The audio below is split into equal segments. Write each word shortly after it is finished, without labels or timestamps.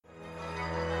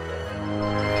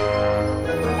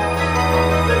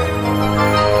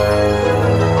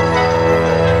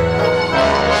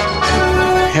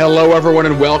Hello, everyone,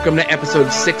 and welcome to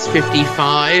episode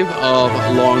 655 of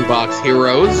Longbox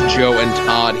Heroes. Joe and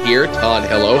Todd here. Todd,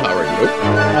 hello. How are you?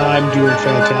 I'm doing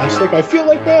fantastic. I feel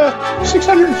like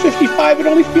 655. It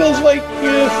only feels like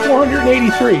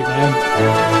 483, man.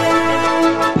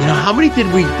 You know, how many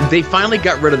did we... They finally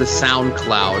got rid of the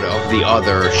SoundCloud of the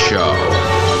other show.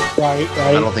 Right.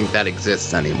 I don't think that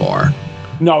exists anymore.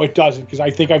 No, it doesn't, because I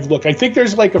think I've looked. I think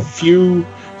there's like a few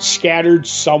scattered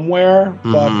somewhere,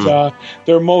 but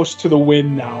they're most to the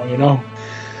wind now, you know?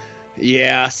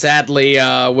 Yeah, sadly,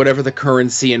 whatever the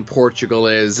currency in Portugal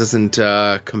isn't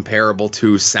comparable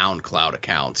to SoundCloud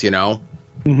accounts, you know?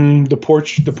 Mm-hmm. The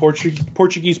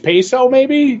Portuguese peso,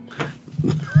 maybe?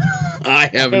 I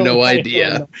have no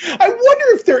idea. I wonder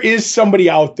if there is somebody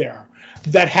out there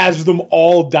that has them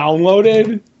all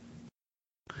downloaded.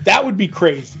 That would be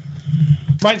crazy.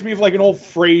 Reminds me of like an old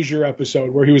Frasier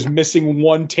episode where he was missing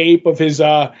one tape of his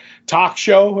talk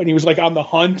show, and he was like on the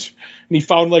hunt, and he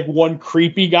found like one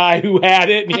creepy guy who had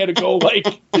it, and he had to go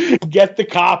like get the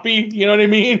copy. You know what I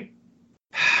mean?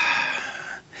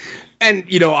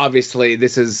 And, you know, obviously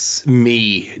this is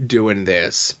me doing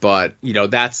this, but, you know,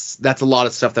 that's a lot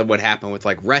of stuff that would happen with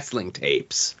like wrestling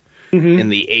tapes in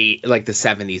the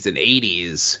 70s and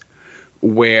 80s,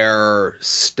 where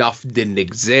stuff didn't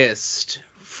exist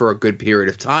for a good period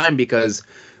of time because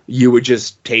you would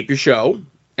just tape your show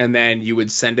and then you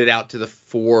would send it out to the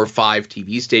 4 or 5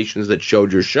 TV stations that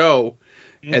showed your show.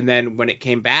 And then when it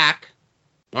came back,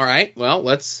 all right, well,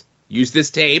 let's use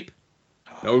this tape.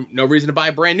 No reason to buy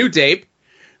a brand new tape.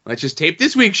 Let's just tape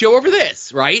this week's show over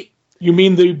this, right? You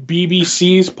mean the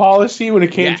BBC's policy when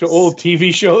it came to old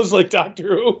TV shows like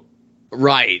Doctor Who?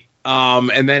 Right.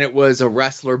 And then it was a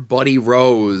wrestler, Buddy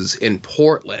Rose, in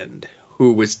Portland,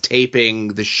 who was taping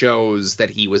the shows that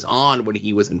he was on when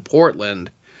he was in Portland.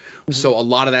 So a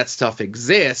lot of that stuff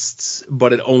exists,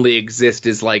 but it only exists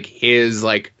as like his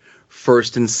like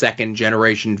first and second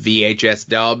generation VHS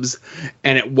dubs.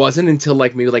 And it wasn't until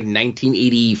like maybe like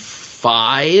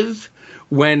 1985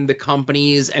 when the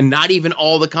companies, and not even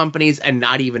all the companies and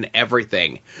not even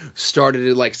everything, started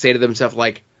to like say to themselves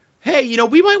like, hey, you know,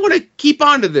 we might want to keep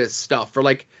on to this stuff for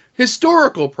like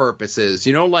historical purposes,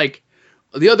 you know, like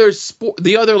the other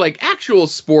like actual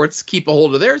sports keep a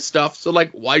hold of their stuff, so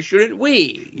like why shouldn't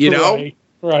we, you know?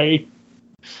 Right.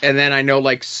 And then I know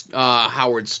like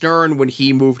Howard Stern, when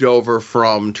he moved over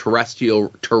from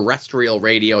terrestrial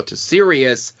radio to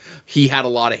Sirius, he had a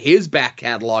lot of his back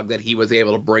catalog that he was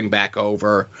able to bring back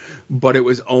over, but it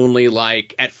was only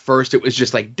like at first it was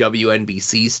just like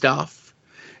WNBC stuff,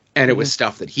 and it was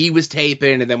stuff that he was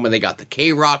taping, and then when they got the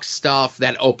K-Rock stuff,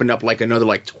 that opened up like another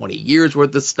like 20 years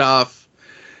worth of stuff.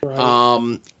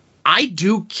 Right. I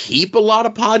do keep a lot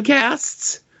of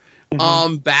podcasts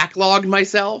backlogged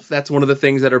myself. That's one of the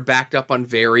things that are backed up on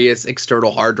various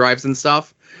external hard drives and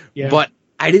stuff. Yeah. But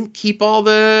I didn't keep all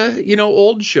the, you know,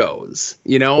 old shows.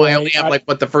 You know, well, I only have like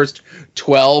the first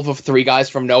 12 of Three Guys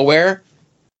from Nowhere.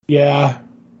 Yeah.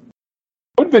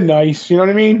 Would have been nice, you know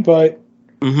what I mean? But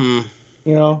you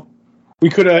know, we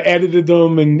could have edited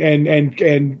them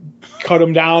and cut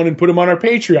them down and put them on our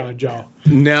Patreon, Joe.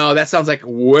 No, that sounds like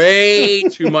way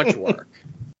too much work.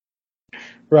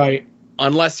 Right.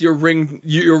 Unless your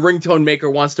ringtone maker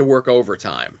wants to work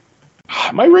overtime.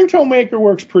 My ringtone maker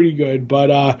works pretty good,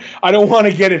 but I don't want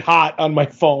to get it hot on my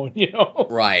phone, you know?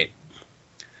 Right.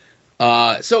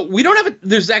 So we don't have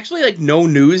there's actually like no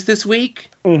news this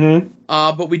week.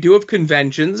 But we do have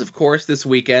conventions, of course, this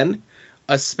weekend.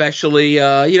 Especially,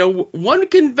 you know, one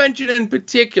convention in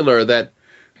particular that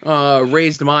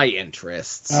raised my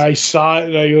interests. I saw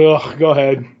it. Go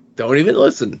ahead. Don't even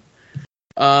listen.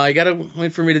 You gotta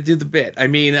wait for me to do the bit. I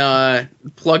mean,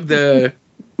 plug the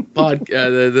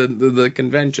the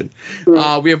convention.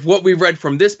 We have what we read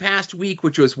from this past week,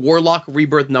 which was Warlock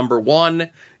Rebirth number 1,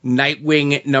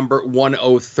 Nightwing number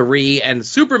 103, and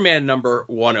Superman number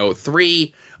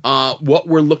 103. What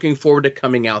we're looking forward to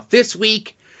coming out this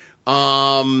week.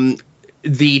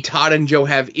 The Todd and Joe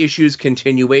Have Issues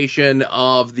continuation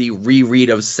of the reread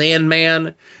of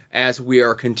Sandman, as we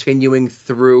are continuing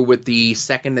through with the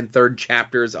second and third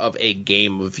chapters of A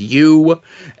Game of You,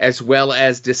 as well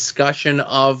as discussion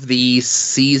of the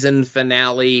season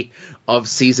finale of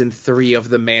season 3 of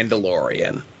The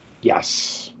Mandalorian.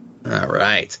 Yes. All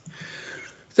right.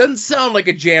 Doesn't sound like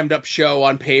a jammed up show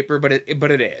on paper, but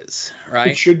it is,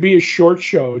 right? It should be a short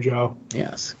show, Joe.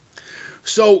 Yes.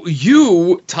 So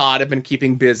you, Todd, have been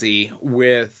keeping busy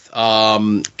with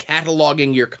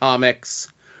cataloging your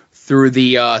comics through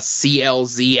the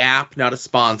CLZ app, not a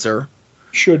sponsor.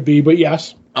 Should be, but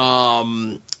yes.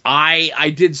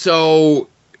 I did so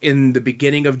in the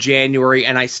beginning of January,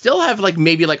 and I still have like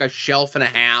maybe like a shelf and a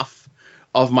half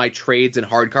of my trades and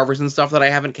hardcovers and stuff that I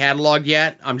haven't cataloged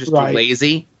yet. I'm just too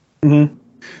lazy. Mm-hmm.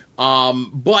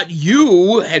 But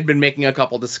you had been making a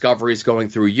couple discoveries going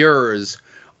through yours.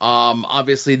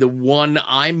 Obviously, the one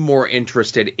I'm more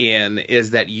interested in is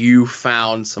that you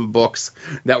found some books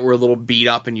that were a little beat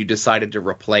up and you decided to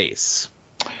replace.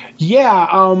 Yeah,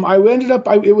 I ended up.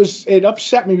 It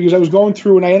upset me because I was going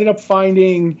through and I ended up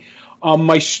finding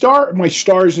my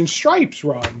Stars and Stripe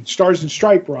run,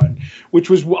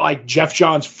 which was like Jeff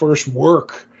Johns' first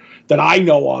work that I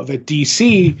know of at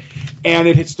DC, and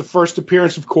it's the first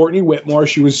appearance of Courtney Whitmore.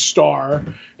 She was Star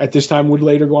at this time, would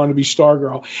later go on to be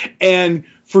Stargirl, and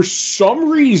for some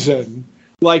reason,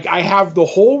 like I have the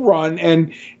whole run,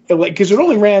 and like because it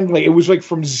only ran like it was like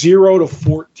from 0 to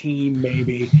 14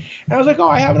 maybe, and I was like, oh,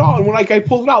 I have it all, and when like I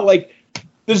pulled it out, like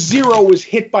the 0 was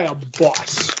hit by a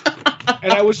bus.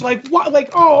 And I was like, what? Like,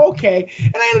 oh, okay.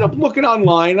 And I ended up looking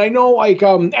online. I know, like,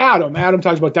 Adam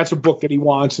talks about that's a book that he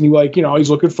wants. And he, like, you know, he's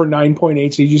looking for 9.8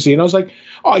 CGC. And I was like,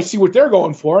 oh, I see what they're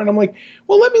going for. And I'm like,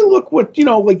 well, let me look what, you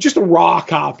know, like just a raw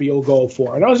copy will go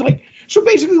for. And I was like, so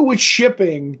basically with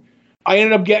shipping, I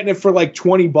ended up getting it for like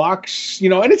 $20, you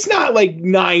know, and it's not like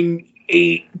 9.8,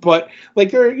 but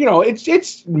like they're, you know,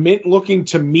 it's mint looking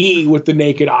to me with the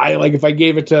naked eye. Like if I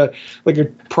gave it to like a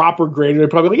proper grader, they'd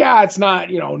probably like, yeah, it's not,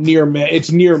 you know, near mint.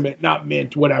 It's near mint, not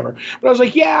mint, whatever. But I was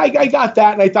like, yeah, I got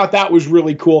that. And I thought that was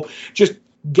really cool. Just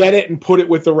get it and put it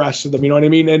with the rest of them. You know what I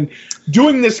mean? And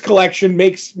doing this collection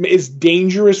is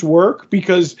dangerous work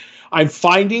because I'm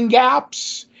finding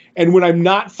gaps. And when I'm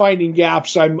not finding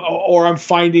gaps, I'm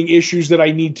finding issues that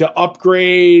I need to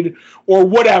upgrade or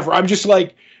whatever. I'm just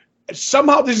like,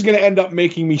 somehow this is going to end up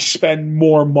making me spend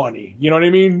more money. You know what I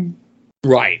mean?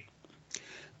 Right.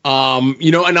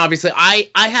 You know, and obviously I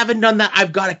haven't done that.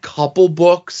 I've got a couple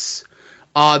books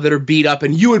that are beat up,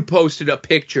 and you had posted a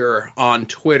picture on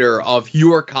Twitter of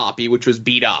your copy, which was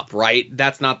beat up, right?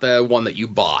 That's not the one that you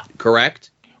bought, correct?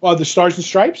 The Stars and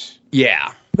Stripes?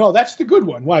 Yeah. No, that's the good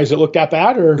one. Why, does it look that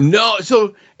bad? Or no,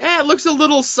 so it looks a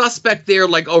little suspect there,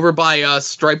 like over by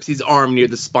Stripesy's arm near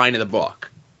the spine of the book.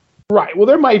 Right. Well,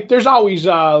 there's always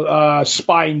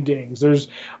spine dings.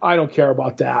 I don't care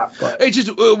about that. But it's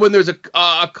just when there's a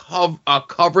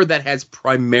cover that has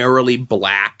primarily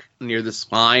black near the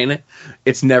spine,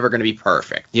 it's never going to be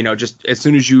perfect. You know, just as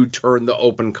soon as you turn the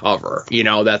open cover, you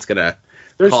know, that's going to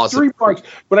cause 3 marks.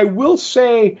 But I will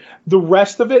say the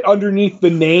rest of it underneath the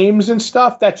names and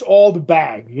stuff, that's all the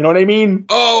bag. You know what I mean?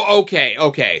 Oh, okay.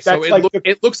 So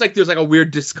it looks like there's like a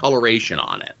weird discoloration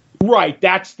on it. Right,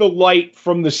 that's the light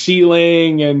from the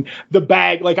ceiling and the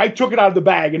bag. Like I took it out of the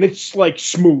bag and it's like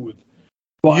smooth.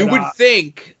 But, you would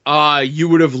think you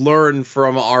would have learned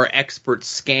from our expert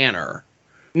scanner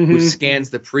who scans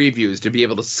the previews to be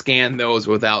able to scan those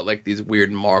without like these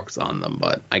weird marks on them,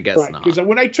 but I guess not. Because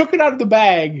when I took it out of the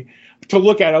bag to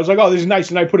look at it, I was like, oh, this is nice,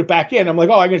 and I put it back in. I'm like,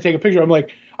 oh, I'm going to take a picture. I'm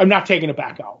like, I'm not taking it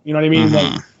back out. You know what I mean?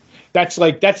 Like,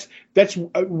 that's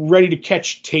ready to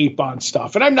catch tape on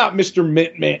stuff. And I'm not Mr.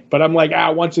 Mint, but I'm like,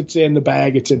 once it's in the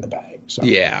bag, it's in the bag. So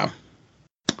yeah.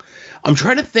 I'm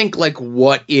trying to think like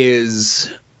what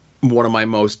is one of my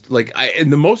most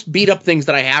and the most beat up things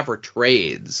that I have are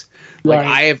trades. Like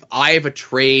I have a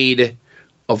trade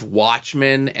of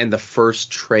Watchmen and the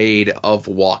first trade of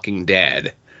Walking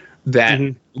Dead that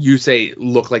you say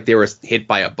look like they were hit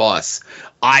by a bus.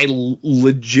 I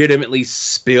legitimately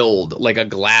spilled like a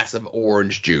glass of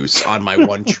orange juice on my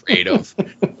one trade of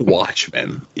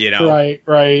Watchmen, you know?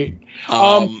 Right.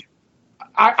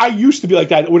 I used to be like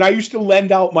that. When I used to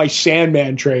lend out my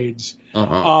Sandman trades,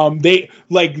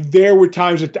 there were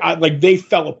times that they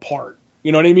fell apart.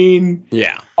 You know what I mean?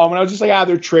 Yeah. And I was just like,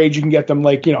 they're trades. You can get them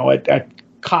like, you know, at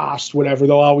cost, whatever.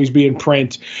 They'll always be in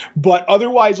print. But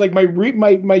otherwise, like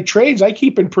my trades, I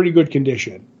keep in pretty good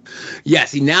condition. Yeah,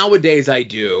 see, nowadays I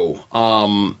do.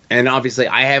 And obviously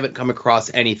I haven't come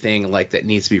across anything like that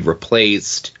needs to be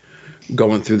replaced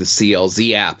going through the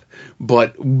CLZ app.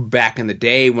 But back in the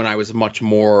day when I was much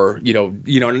more, like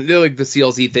the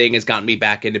CLZ thing has gotten me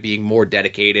back into being more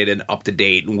dedicated and up to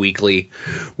date and weekly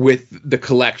with the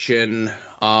collection,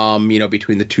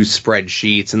 between the two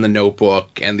spreadsheets and the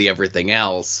notebook and the everything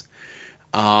else.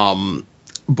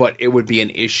 But it would be an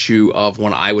issue of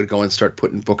when I would go and start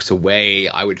putting books away,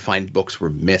 I would find books were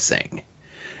missing.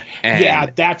 And yeah,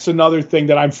 that's another thing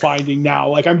that I'm finding now.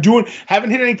 Like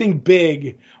haven't hit anything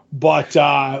big, but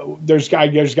there's got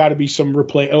to be some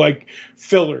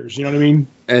fillers. You know what I mean?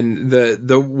 And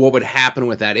the what would happen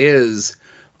with that is,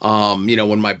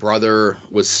 when my brother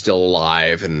was still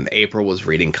alive and April was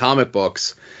reading comic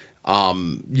books,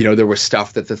 There was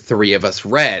stuff that the three of us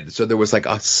read. So there was like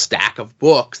a stack of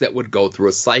books that would go through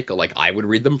a cycle. Like I would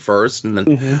read them first, and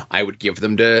then I would give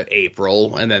them to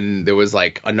April. And then there was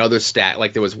like another stack.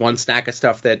 Like there was one stack of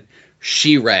stuff that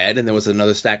she read, and there was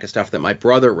another stack of stuff that my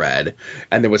brother read.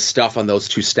 And there was stuff on those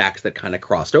two stacks that kind of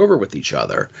crossed over with each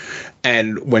other.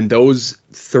 And when those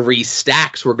three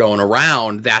stacks were going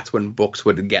around, that's when books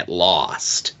would get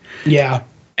lost. Yeah.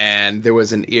 And there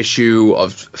was an issue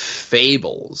of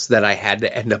Fables that I had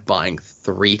to end up buying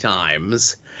 3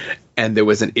 times. And there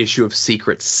was an issue of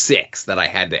Secret Six that I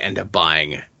had to end up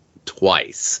buying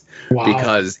twice. Wow.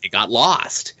 Because it got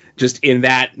lost. Just in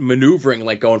that maneuvering,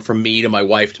 like going from me to my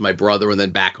wife to my brother and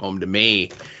then back home to me.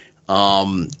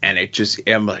 And it just,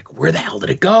 I'm like, where the hell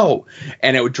did it go?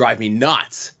 And it would drive me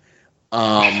nuts.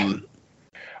 Right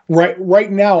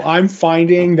now, I'm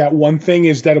finding that one thing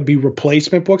is that'll be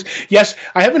replacement books. Yes,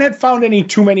 I haven't found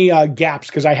too many gaps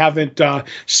because I haven't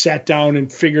sat down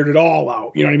and figured it all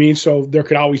out. You know what I mean? So there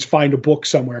could always find a book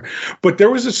somewhere. But there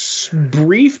was a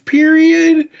brief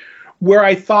period where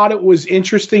I thought it was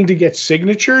interesting to get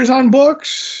signatures on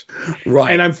books.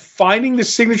 Right. And I'm finding the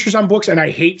signatures on books, and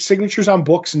I hate signatures on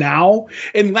books now,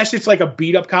 unless it's like a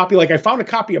beat up copy. Like I found a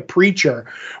copy of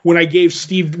Preacher when a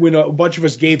bunch of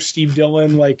us gave Steve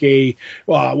Dillon like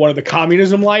one of the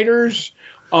communism lighters.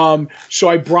 So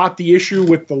I brought the issue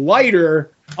with the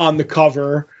lighter on the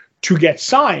cover to get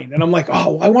signed. And I'm like,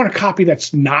 oh, I want a copy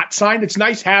that's not signed. It's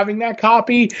nice having that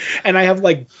copy. And I have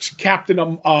like Captain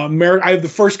America. I have the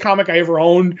first comic I ever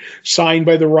owned signed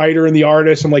by the writer and the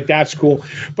artist. I'm like, that's cool.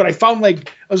 But I found I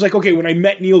was like, okay, when I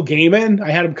met Neil Gaiman, I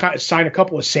had him sign a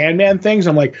couple of Sandman things.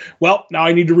 I'm like, well, now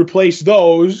I need to replace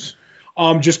those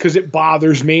just because it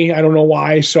bothers me. I don't know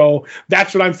why. So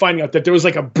that's what I'm finding out, that there was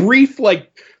like a brief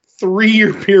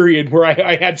 3-year period where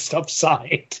I had stuff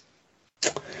signed.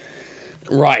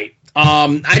 Right.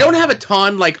 I don't have a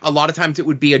ton. Like a lot of times it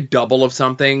would be a double of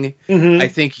something. I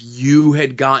think you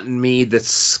had gotten me the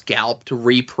scalped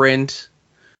reprint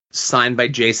signed by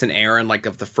Jason Aaron, like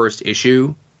of the first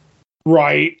issue.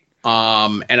 Right.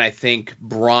 And I think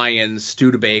Brian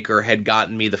Studebaker had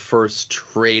gotten me the first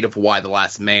trade of Why the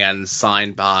Last Man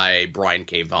signed by Brian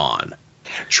K. Vaughan.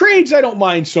 Trades I don't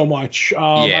mind so much.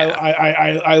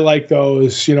 I like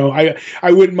those. I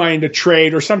wouldn't mind a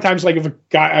trade, or sometimes like if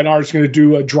an artist is going to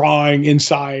do a drawing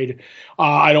inside,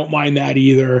 I don't mind that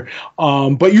either.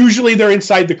 But usually they're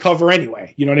inside the cover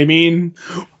anyway. You know what I mean?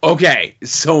 Okay,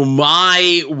 so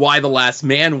my Why the Last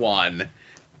Man one,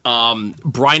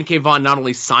 Brian K. Vaughan not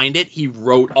only signed it, he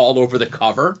wrote all over the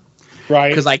cover. Right.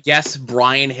 Because I guess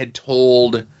Brian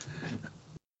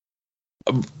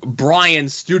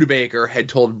Studebaker had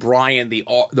told Brian,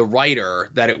 the writer,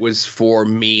 that it was for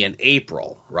me and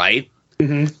April, right?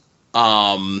 And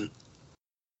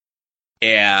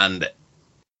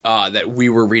that we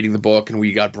were reading the book and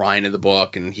we got Brian in the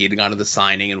book and he had gone to the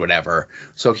signing and whatever.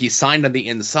 So he signed on the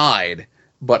inside,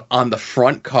 but on the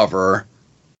front cover,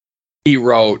 he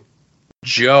wrote,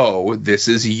 "Joe, this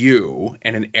is you,"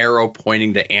 and an arrow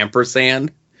pointing to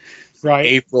ampersand. Right.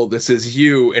 "April, this is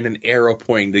you," and an arrow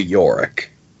pointing to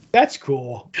Yorick. That's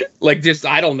cool. Like, just,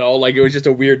 I don't know, like it was just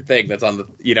a weird thing that's on the,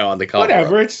 on the cover.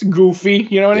 Whatever, it's goofy,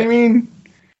 you know what I mean?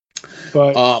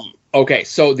 But okay,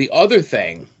 so the other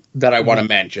thing that I want to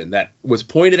mention that was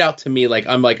pointed out to me,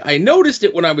 I noticed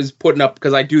it when I was putting up,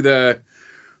 because I do the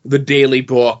daily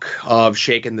book of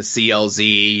Shaking the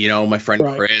CLZ, my friend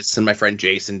Chris and my friend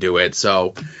Jason do it,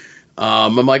 so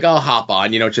I'm like, I'll hop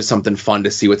on, it's just something fun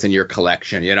to see what's in your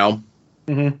collection,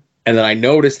 And then I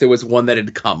noticed there was one that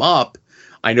had come up.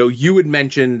 I know you had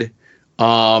mentioned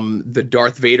the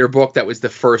Darth Vader book that was the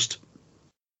first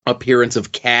appearance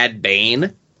of Cad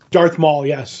Bane. Darth Maul,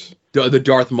 yes. The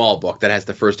Darth Maul book that has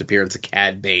the first appearance of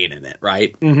Cad Bane in it,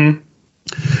 right?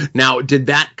 Now, did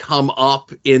that come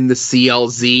up in the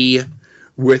CLZ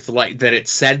with that it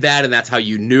said that and that's how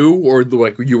you knew, or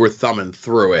you were thumbing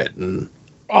through it? And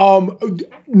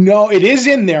no, it is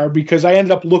in there because I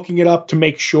ended up looking it up to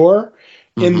make sure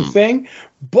in the thing.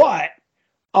 But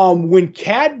when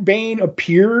Cad Bane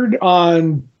appeared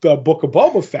on the Book of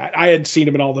Boba Fett, I hadn't seen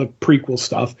him in all the prequel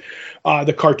stuff,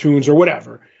 the cartoons or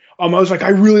whatever. I was like, I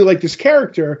really like this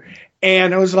character.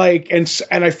 And I was like, and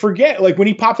I forget, when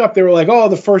he popped up, they were like, oh,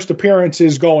 the first appearance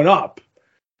is going up.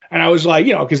 And I was like,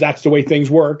 because that's the way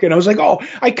things work. And I was like, oh,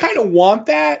 I kind of want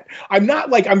that. I'm not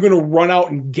like I'm going to run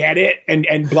out and get it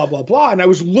and blah, blah, blah. And I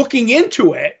was looking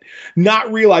into it,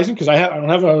 not realizing, because I don't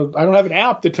have an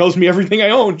app that tells me everything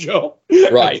I own, Joe.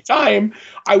 Right. At the time,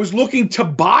 I was looking to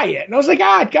buy it. And I was like,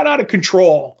 it got out of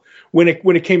control when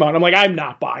it came out. I'm like, I'm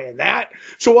not buying that.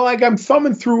 So like I'm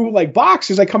thumbing through like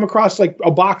boxes, I come across like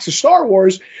a box of Star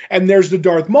Wars, and there's the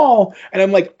Darth Maul, and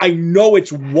I'm like, I know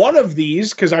it's one of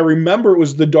these because I remember it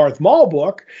was the Darth Maul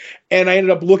book, and I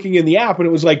ended up looking in the app, and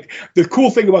it was like the cool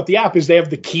thing about the app is they have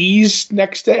the keys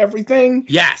next to everything.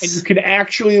 Yes, and you can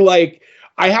actually like.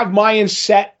 I have mine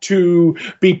set to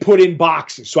be put in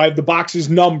boxes. So I have the boxes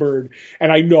numbered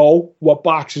and I know what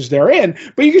boxes they're in.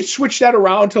 But you could switch that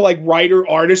around to like writer,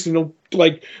 artist, and it'll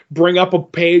like bring up a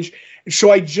page.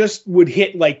 So I just would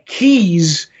hit like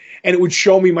keys and it would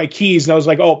show me my keys. And I was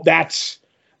like, oh,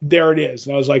 there it is.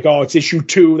 And I was like, oh, it's issue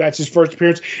 2. That's his first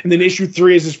appearance. And then issue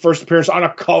 3 is his first appearance on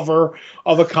a cover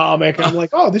of a comic. And I'm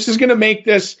like, oh, this is going to make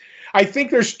this. I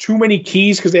think there's too many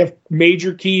keys because they have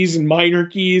major keys and minor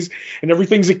keys, and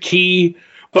everything's a key.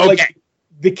 But like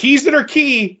the keys that are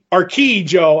key,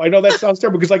 Joe. I know that sounds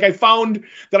terrible because like I found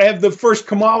that I have the first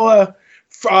Kamala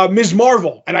Ms.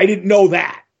 Marvel, and I didn't know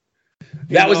that.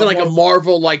 That was in like a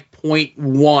Marvel like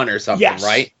 .1 or something, yes.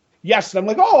 Right? Yes, and I'm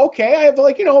like, oh, okay. I have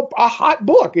like a hot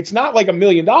book. It's not like $1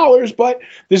 million, but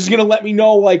this is gonna let me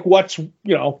know like what's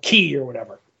key or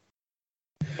whatever.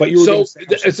 But you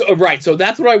were right. So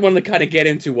that's what I wanted to kind of get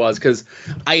into was because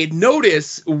I had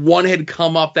noticed one had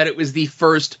come up that it was the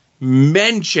first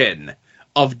mention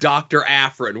of Dr.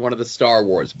 Aphra in one of the Star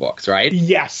Wars books, right?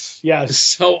 Yes.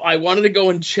 So I wanted to go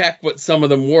and check what some of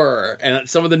them were and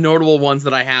some of the notable ones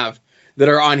that I have that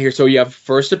are on here. So you have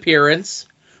first appearance,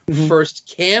 first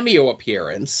cameo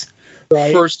appearance,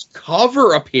 right. First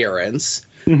cover appearance,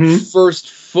 first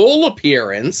full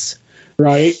appearance,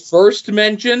 right. First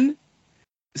mention,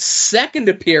 second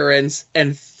appearance,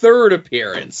 and third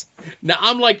appearance. Now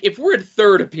I'm like, if we're at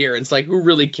third appearance, like who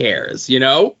really cares,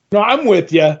 No, I'm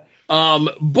with you.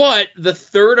 But the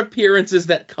third appearances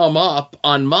that come up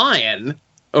on mine,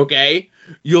 okay,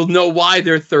 you'll know why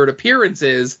they're third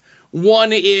appearances.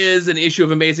 One is an issue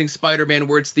of Amazing Spider-Man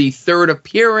where it's the third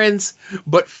appearance,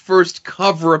 but first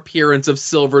cover appearance of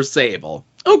Silver Sable.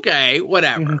 Okay,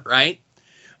 whatever, right?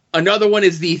 Another one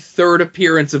is the third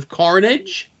appearance of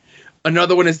Carnage.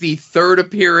 Another one is the third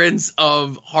appearance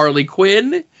of Harley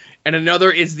Quinn. And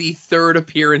another is the third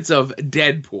appearance of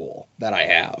Deadpool that I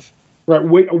have. Right.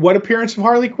 What appearance of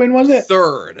Harley Quinn was it?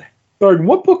 Third.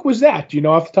 What book was that? Do you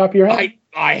know off the top of your head?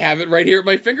 I have it right here at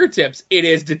my fingertips. It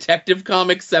is Detective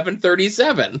Comics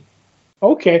 737.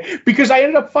 Okay. Because I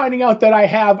ended up finding out that I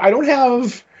don't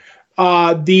have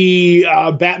the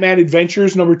Batman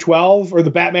Adventures number 12 or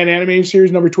the Batman animated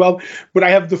series number 12, but I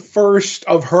have the first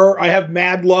of her. I have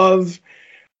Mad Love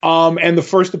and the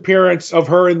first appearance of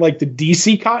her in like the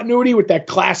DC continuity with that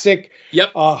classic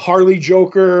Harley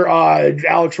Joker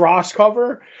Alex Ross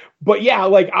cover. But yeah,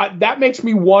 like that makes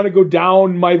me want to go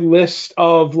down my list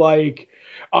of like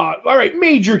all right,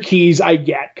 major keys I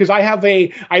get because I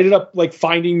ended up like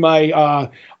finding my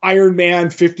Iron Man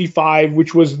 55,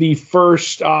 which was the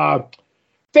first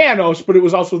Thanos, but it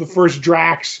was also the first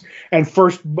Drax and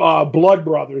first Blood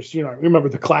Brothers. Remember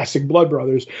the classic Blood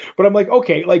Brothers. But I'm like,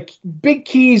 okay, like big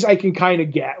keys I can kind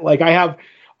of get. Like I have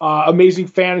Amazing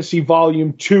Fantasy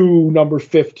Volume 2, number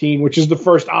 15, which is the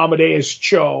first Amadeus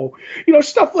Cho.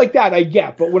 Stuff like that I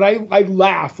get. But when I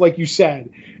laugh, like you said,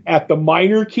 at the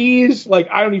minor keys, like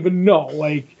I don't even know.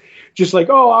 Like just like,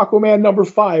 oh, Aquaman number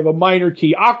 5, a minor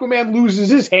key. Aquaman loses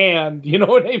his hand. You know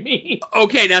what I mean?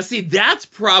 Okay, now see, that's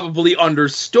probably under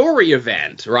story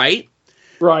event, right?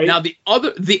 Right. Now the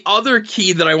other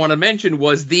key that I want to mention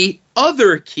was the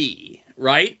other key,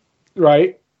 right?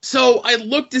 Right. So I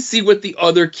looked to see what the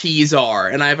other keys are,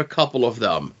 and I have a couple of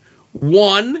them.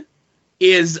 One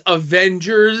is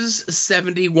Avengers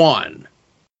 71.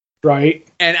 Right.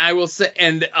 And I will say,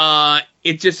 and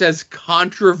it just says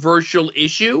controversial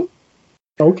issue.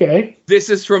 Okay. This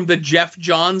is from the Jeff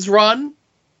Johns run.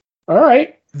 All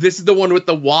right. This is the one with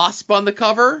the wasp on the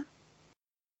cover.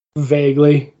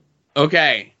 Vaguely.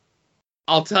 Okay.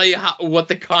 I'll tell you what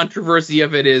the controversy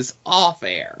of it is off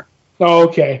air. Oh,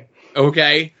 okay.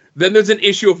 Okay. Then there's an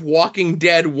issue of Walking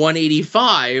Dead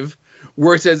 185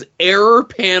 where it says error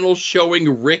panel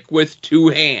showing Rick with 2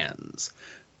 hands.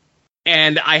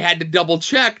 And I had to double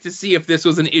check to see if this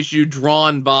was an issue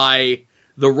drawn by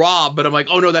the Rob, but I'm like,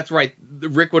 oh no, that's right.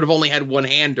 Rick would have only had 1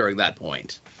 hand during that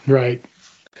point. Right.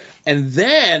 And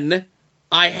then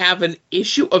I have an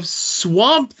issue of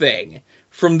Swamp Thing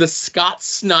from the Scott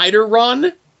Snyder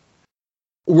run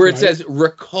where it says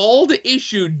recalled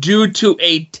issue due to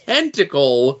a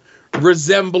tentacle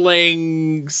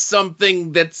resembling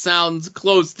something that sounds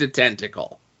close to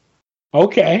tentacle.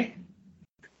 Okay.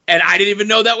 And I didn't even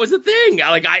know that was a thing.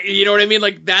 You know what I mean?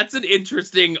 Like, that's an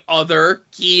interesting other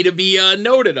key to be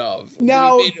noted of.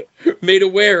 Now, made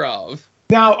aware of.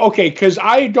 Now, okay, because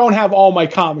I don't have all my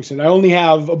comics in. I only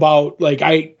have about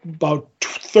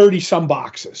 30 some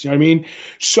boxes. You know what I mean?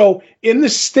 So in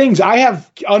this things, I have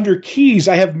under keys,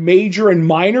 I have major and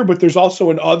minor, but there's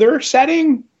also an other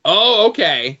setting. Oh,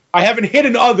 okay. I haven't hit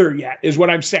an other yet, is what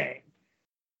I'm saying.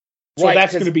 So right,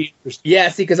 that's going to be interesting. Yeah,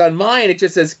 see, because on mine it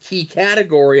just says key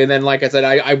category, and then, like I said,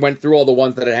 I went through all the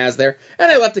ones that it has there,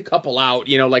 and I left a couple out,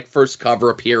 like first cover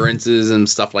appearances and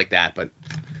stuff like that. But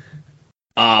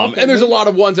okay. And there's a lot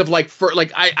of ones of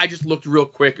I just looked real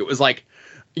quick. It was like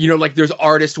there's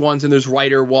artist ones and there's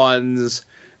writer ones.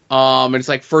 And it's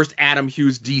like first Adam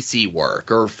Hughes DC work,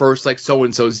 or first like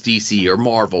so-and-so's DC or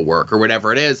Marvel work, or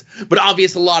whatever it is. But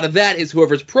obviously a lot of that is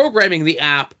whoever's programming the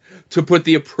app to put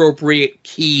the appropriate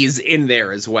keys in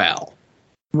there as well.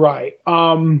 Right.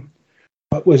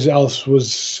 What else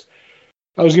was...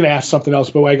 I was going to ask something else,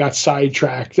 but I got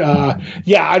sidetracked.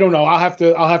 Yeah, I don't know. I'll have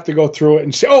to go through it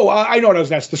and say, oh, I know what I was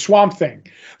going to ask. The Swamp Thing.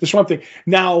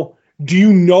 Now... Do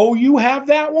you know you have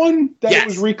that one that yes. It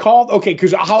was recalled? Okay,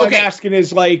 because how I'm asking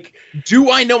is like... Do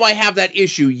I know I have that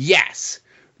issue? Yes.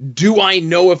 Do I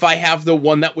know if I have the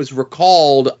one that was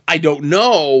recalled? I don't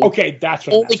know. Okay, that's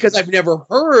what only because I've never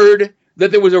heard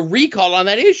that there was a recall on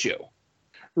that issue.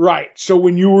 Right. So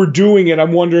when you were doing it,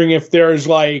 I'm wondering if there's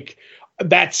like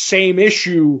that same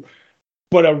issue,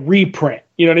 but a reprint.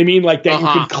 You know what I mean? Like that you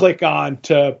can click on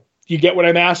to... You get what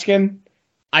I'm asking?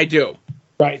 I do.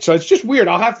 Right, so it's just weird.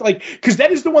 I'll have to because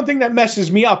that is the one thing that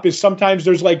messes me up is sometimes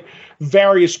there's like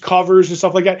various covers and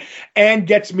stuff like that, and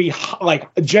gets me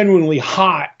genuinely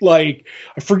hot. Like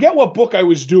I forget what book I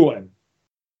was doing.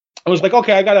 I was like,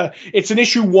 okay, it's an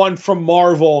issue 1 from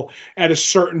Marvel at a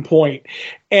certain point,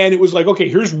 and it was like, okay,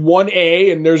 here's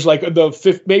 1A, and there's like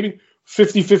the maybe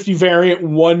 50-50 variant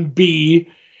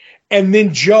 1B, and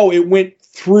then Joe, it went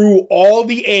through all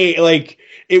the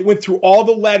it went through all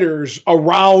the letters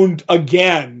around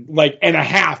again, and a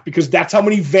half, because that's how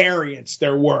many variants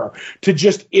there were to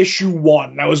just issue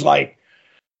 1. And I was like,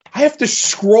 I have to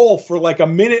scroll for like a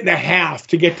minute and a half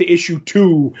to get to issue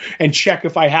 2 and check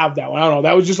if I have that one. I don't know.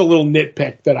 That was just a little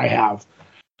nitpick that I have.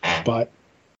 But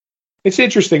it's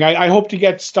interesting. I hope to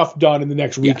get stuff done in the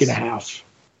next week and a half.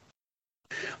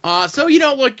 So,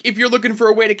 look, if you're looking for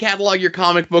a way to catalog your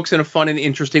comic books in a fun and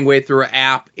interesting way through an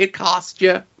app, it costs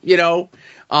you,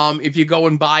 if you go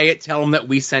and buy it, tell them that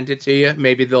we sent it to you.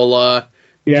 Maybe they'll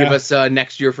give us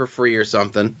next year for free or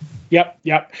something. Yep.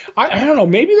 I don't know.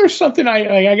 Maybe there's something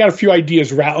I got a few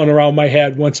ideas rattling around my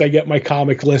head once I get my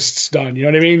comic lists done. You know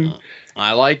what I mean?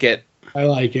 I like it.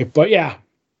 But yeah.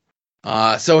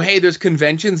 So, hey, there's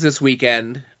conventions this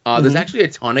weekend. There's actually a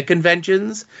ton of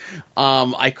conventions.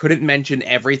 I couldn't mention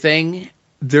everything.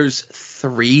 There's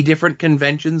 3 different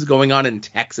conventions going on in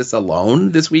Texas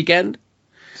alone this weekend.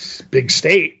 Big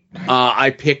state. I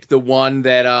picked the one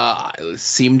that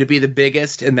seemed to be the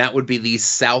biggest, and that would be the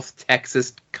South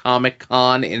Texas Comic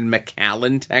Con in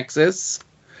McAllen, Texas.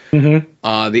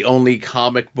 Mm-hmm. The only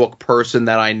comic book person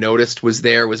that I noticed was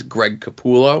there was Greg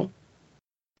Capullo.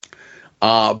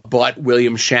 But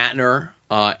William Shatner,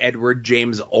 Edward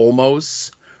James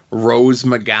Olmos, Rose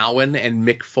McGowan, and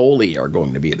Mick Foley are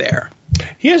going to be there.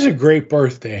 He has a great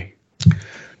birthday.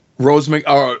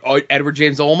 Edward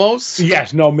James Olmos?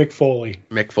 Yes, no, Mick Foley.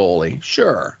 Mick Foley,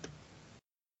 sure.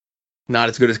 Not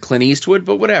as good as Clint Eastwood,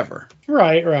 but whatever.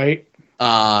 Right.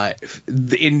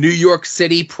 In New York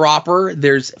City proper,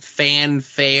 there's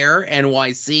Fanfare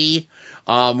NYC,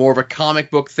 more of a comic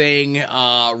book thing.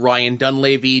 Ryan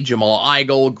Dunleavy, Jamal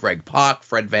Igle, Greg Pak,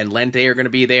 Fred Van Lente are going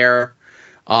to be there.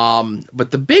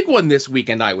 But the big one this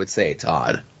weekend, I would say,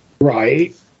 Todd,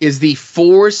 right, is the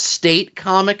 4-state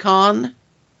Comic-Con.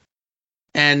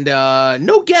 And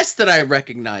no guest that I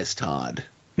recognize, Todd.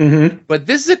 Mm-hmm. But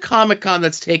this is a Comic-Con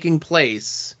that's taking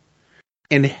place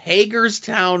in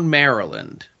Hagerstown,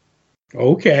 Maryland.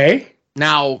 Okay.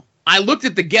 Now, I looked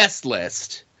at the guest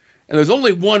list, and there's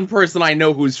only one person I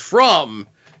know who's from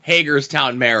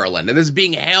Hagerstown, Maryland. And this is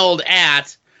being held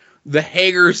at the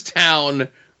Hagerstown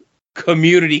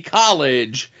Community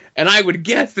College. And I would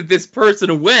guess that this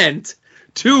person went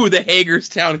to the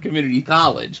Hagerstown Community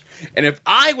College. And if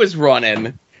I was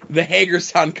running the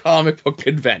Hagerstown Comic Book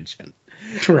Convention,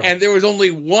 right, and there was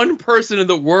only one person in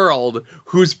the world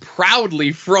who's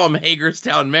proudly from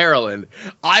Hagerstown, Maryland,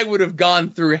 I would have gone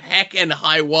through heck and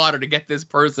high water to get this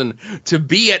person to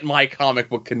be at my comic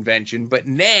book convention. But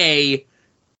nay,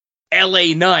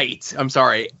 L.A. Knight,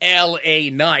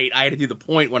 I had to do the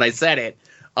point when I said it,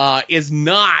 is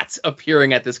not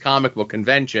appearing at this comic book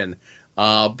convention.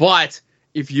 But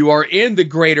if you are in the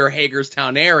greater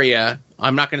Hagerstown area,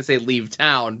 I'm not going to say leave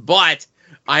town, but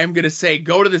I am going to say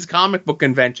go to this comic book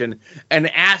convention and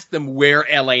ask them where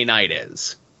LA Knight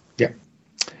is. Yep.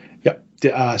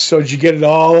 So did you get it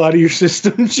all out of your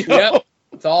system, Joe? Yep.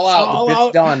 It's all out.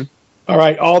 It's done. All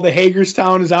right. All the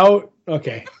Hagerstown is out.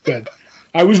 Okay, good.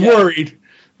 I was worried.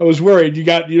 You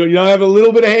don't have a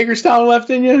little bit of Hagerstown left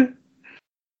in you?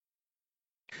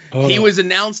 He was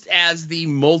announced as the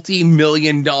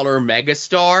multi-million-dollar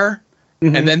megastar,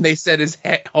 and then they said his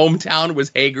hometown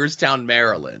was Hagerstown,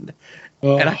 Maryland.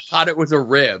 And I thought it was a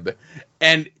rib.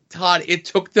 And Todd, it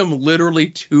took them literally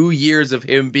 2 years of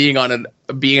him being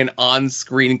an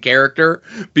on-screen character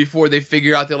before they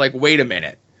figured out, they're like, wait a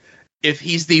minute. If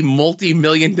he's the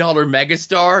multi-million-dollar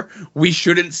megastar, we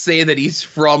shouldn't say that he's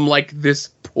from like this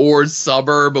poor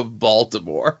suburb of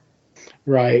Baltimore.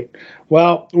 Right.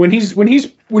 Well, when he's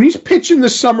pitching the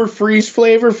summer freeze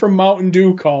flavor from Mountain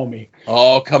Dew, call me.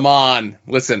 Oh, come on.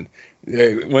 Listen,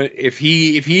 if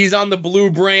he's on the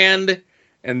blue brand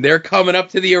and they're coming up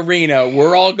to the arena,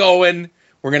 we're all going.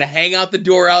 We're going to hang out the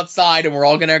door outside and we're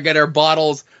all going to get our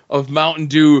bottles of Mountain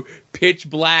Dew Pitch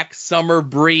Black Summer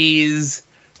Breeze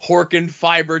Horkin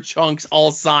Fiber Chunks,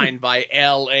 all signed by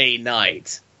LA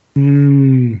Knight.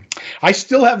 I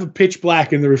still have a Pitch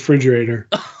Black in the refrigerator.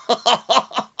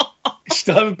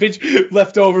 Still have a pitch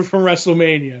left over from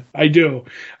WrestleMania. I do.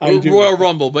 Royal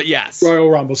Rumble, but yes. Royal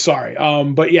Rumble, sorry.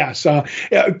 But yes. Though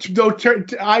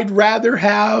I'd rather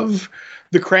have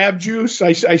the crab juice.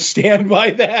 I stand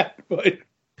by that. But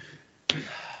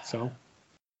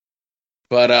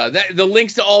the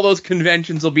links to all those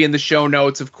conventions will be in the show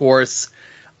notes, of course.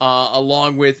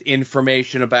 Along with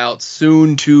information about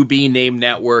soon-to-be-named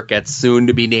network at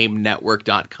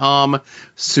soon-to-be-named-network.com,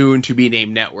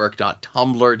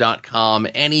 soon-to-be-named-network.tumblr.com.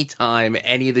 Anytime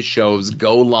any of the shows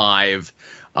go live,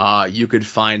 you could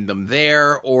find them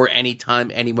there, or anytime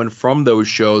anyone from those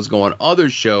shows go on other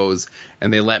shows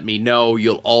and they let me know,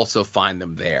 you'll also find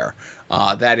them there.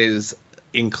 That is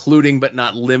including but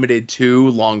not limited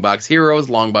to Longbox Heroes,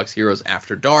 Longbox Heroes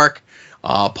After Dark,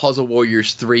 Puzzle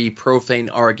Warriors 3, Profane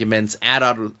Arguments, At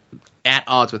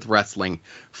Odds with Wrestling,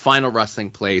 Final Wrestling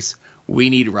Place,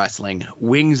 We Need Wrestling,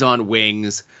 Wings on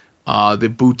Wings,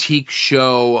 the boutique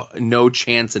show No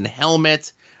Chance in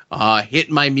Helmet, Hit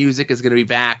My Music is going to be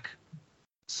back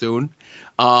soon,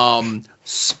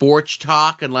 Sports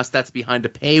Talk, unless that's behind a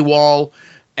paywall,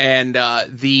 and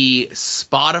the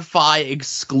Spotify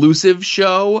exclusive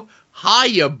show,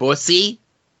 Hiya Bussy.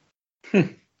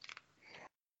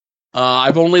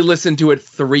 I've only listened to it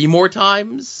 3 more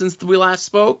times since we last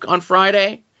spoke on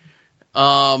Friday.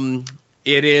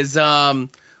 It is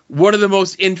one of the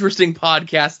most interesting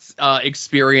podcast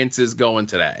experiences going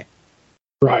today.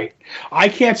 Right. I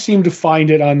can't seem to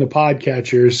find it on the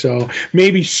podcatcher, so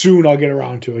maybe soon I'll get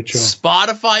around to it, Joe.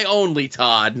 Spotify only,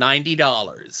 Todd,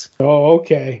 $90. Oh,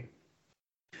 okay.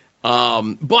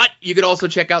 But you could also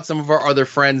check out some of our other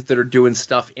friends that are doing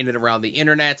stuff in and around the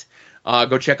internet.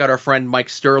 Go check out our friend Mike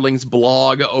Sterling's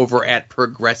blog over at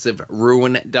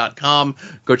progressiveruin.com.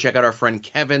 Go check out our friend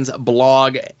Kevin's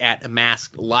blog at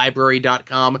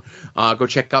maskedlibrary.com. Go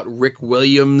check out Rick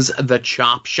Williams' The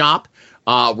Chop Shop,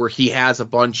 where he has a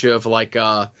bunch of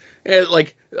up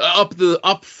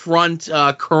front.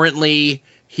 Currently,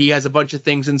 he has a bunch of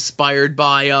things inspired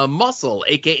by Muscle,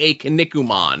 aka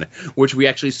Kinnikuman, which we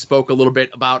actually spoke a little bit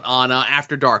about on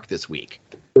After Dark this week.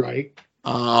 Right.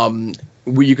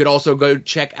 You could also go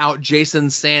check out Jason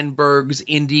Sandberg's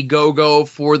Indiegogo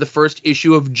for the first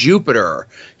issue of Jupiter.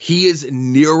 He is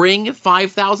nearing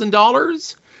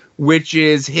 $5,000, which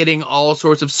is hitting all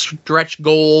sorts of stretch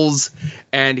goals,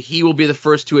 and he will be the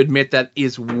first to admit that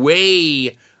is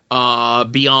way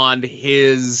beyond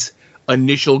his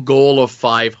initial goal of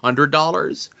 $500.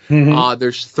 Mm-hmm.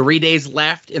 There's 3 days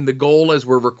left in the goal as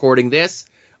we're recording this.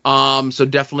 So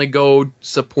definitely go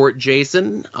support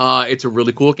Jason. It's a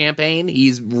really cool campaign.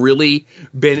 He's really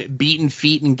been beating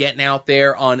feet and getting out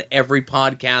there on every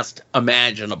podcast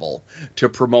imaginable to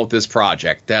promote this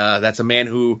project. That's a man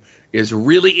who is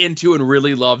really into and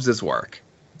really loves his work.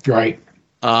 Right.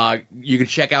 You can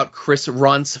check out Chris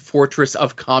Runt's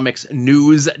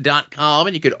fortressofcomicsnews.com,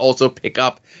 and you could also pick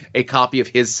up a copy of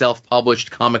his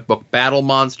self-published comic book Battle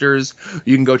Monsters.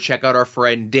 You can go check out our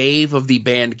friend Dave of the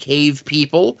band Cave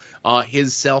People,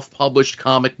 his self-published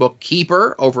comic book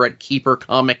Keeper over at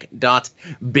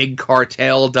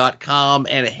keepercomic.bigcartel.com.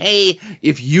 And hey,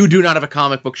 if you do not have a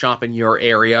comic book shop in your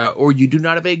area, or you do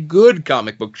not have a good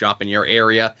comic book shop in your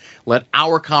area, let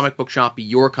our comic book shop be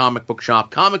your comic book shop.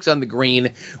 Comics on the Green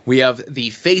again, we have the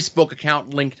Facebook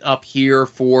account linked up here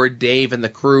for Dave and the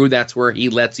crew. That's where he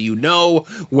lets you know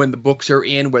when the books are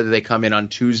in, whether they come in on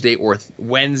Tuesday or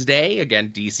Wednesday.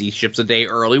 Again, DC ships a day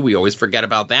early. We always forget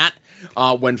about that.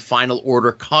 When final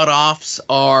order cutoffs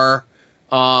are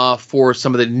for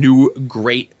some of the new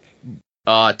great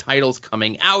titles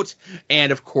coming out,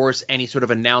 and of course any sort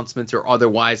of announcements or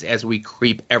otherwise as we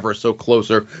creep ever so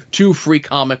closer to Free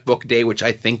Comic Book Day, which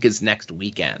I think is next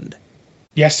weekend.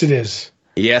 Yes, it is.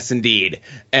 Yes, indeed.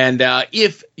 And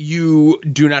if you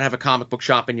do not have a comic book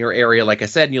shop in your area, like I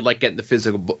said, and you like getting the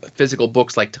physical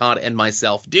books like Todd and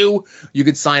myself do, you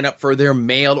could sign up for their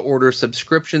mail order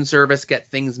subscription service, get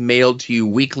things mailed to you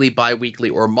weekly, bi-weekly,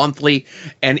 or monthly.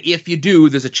 And if you do,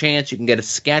 there's a chance you can get a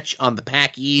sketch on the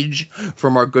package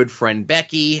from our good friend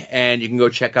Becky, and you can go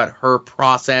check out her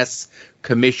process,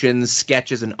 commissions,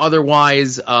 sketches, and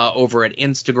otherwise over at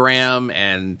Instagram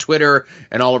and Twitter,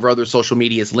 and all of our other social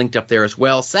media is linked up there as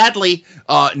well. Sadly,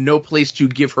 no place to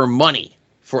give her money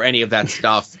for any of that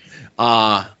stuff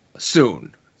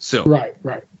soon.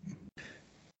 Right.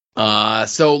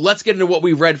 So let's get into what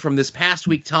we read from this past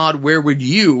week. Todd, where would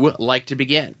you like to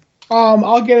begin?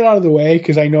 I'll get it out of the way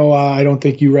because I know I don't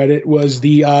think you read it. Was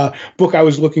the book I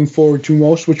was looking forward to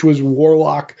most, which was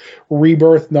Warlock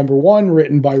Rebirth #1,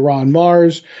 written by Ron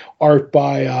Mars, art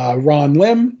by Ron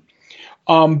Lim.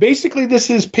 Basically, this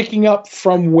is picking up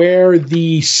from where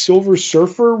the Silver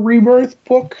Surfer Rebirth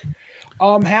book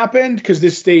happened, because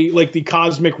the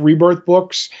Cosmic Rebirth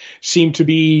books seem to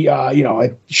be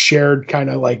a shared kind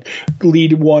of like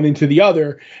lead one into the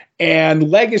other. And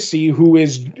Legacy, who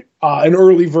is an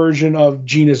early version of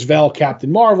Genus Vell,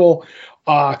 Captain Marvel,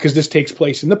 because this takes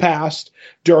place in the past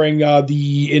during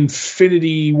the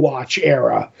Infinity Watch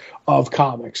era of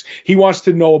comics. He wants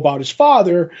to know about his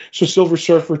father, so Silver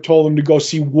Surfer told him to go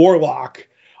see Warlock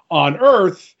on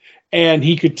Earth, and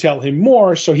he could tell him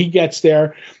more. So he gets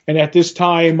there, and at this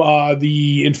time,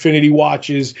 the Infinity Watch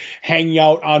is hanging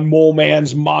out on Mole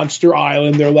Man's Monster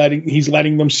Island. He's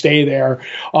letting them stay there.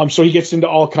 So he gets into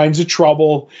all kinds of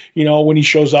trouble, when he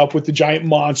shows up with the giant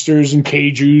monsters and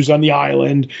kaijus on the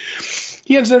island.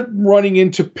 He ends up running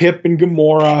into Pip and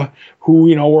Gamora,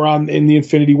 who, were in the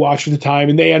Infinity Watch at the time,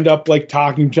 and they end up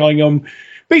telling him,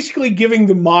 basically giving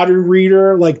the modern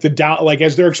reader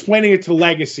as they're explaining it to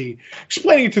Legacy,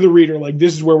 explaining it to the reader, like,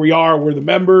 this is where we are, we're the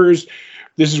members,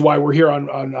 this is why we're here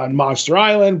on Monster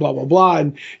Island, blah blah blah.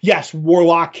 And yes,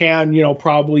 Warlock can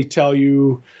probably tell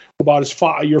you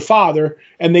about your father,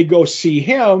 and they go see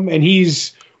him, and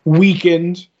he's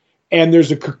weakened, and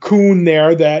there's a cocoon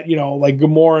there that like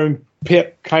Gamora and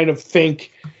Pip kind of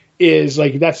think is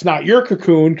like, that's not your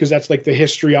cocoon, because that's like the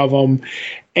history of them.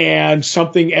 And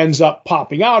something ends up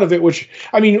popping out of it, which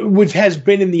has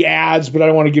been in the ads, but I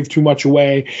don't want to give too much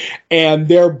away. And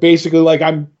they're basically like,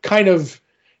 I'm kind of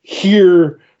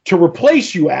here to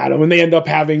replace you, Adam. And they end up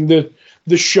having the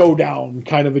showdown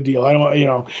kind of a deal. I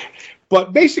don't,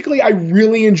 but basically I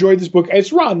really enjoyed this book.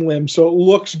 It's Ron Lim, so it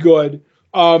looks good.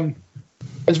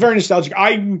 It's very nostalgic.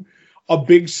 I'm a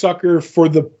big sucker for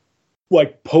the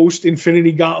post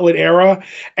Infinity Gauntlet era,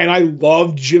 and I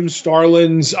loved Jim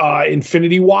Starlin's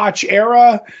Infinity Watch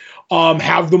era.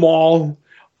 Have them all,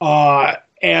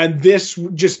 and this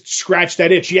just scratched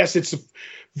that itch. Yes, it's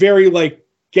very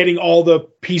getting all the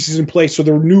pieces in place so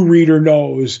the new reader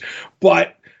knows,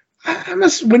 but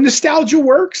when nostalgia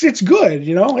works, it's good.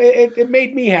 It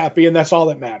made me happy, and that's all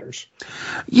that matters.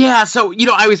 Yeah, so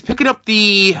I was picking up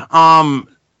the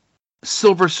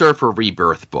Silver Surfer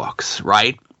Rebirth books,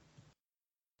 right?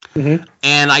 Mm-hmm.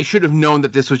 And I should have known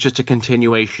that this was just a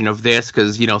continuation of this,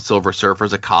 because, Silver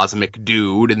Surfer's a cosmic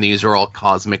dude, and these are all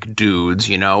cosmic dudes,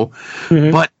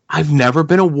 Mm-hmm. But I've never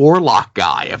been a Warlock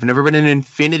guy. I've never been an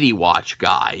Infinity Watch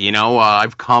guy,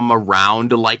 I've come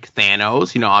around to like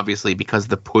Thanos, obviously because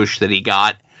the push that he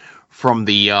got from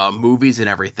the movies and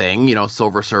everything.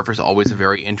 Silver Surfer's always a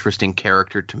very interesting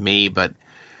character to me, but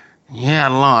yeah, I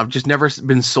don't know. I've just never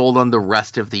been sold on the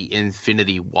rest of the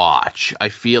Infinity Watch. I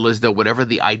feel as though whatever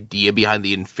the idea behind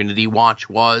the Infinity Watch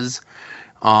was,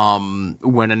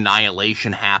 when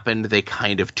Annihilation happened, they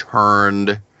kind of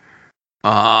turned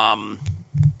the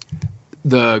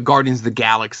Guardians of the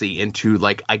Galaxy into,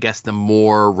 I guess, the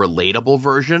more relatable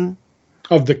version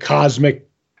of the Cosmic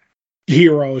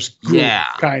Heroes group, yeah,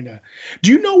 kind of.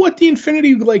 Do you know what the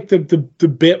Infinity, the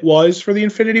bit was for the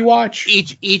Infinity Watch?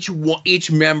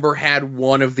 Each member had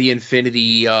one of the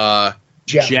Infinity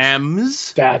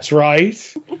gems. That's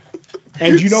right.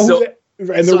 And do you know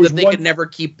And so that they could never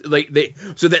keep so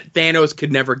that Thanos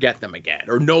could never get them again,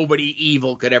 or nobody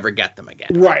evil could ever get them again.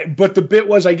 Right, but the bit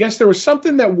was, I guess there was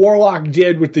something that Warlock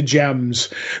did with the gems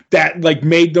that like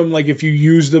made them like if you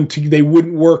use them they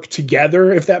wouldn't work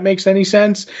together. If that makes any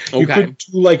sense, you could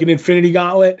do like an Infinity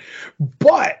Gauntlet,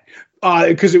 but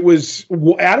because it was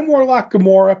Adam Warlock,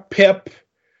 Gamora, Pip,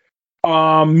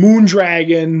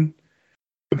 Moondragon.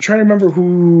 I'm trying to remember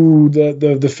who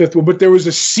the fifth one, but there was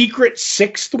a secret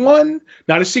sixth one,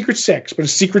 not a secret six, but a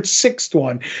secret sixth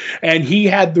one. And he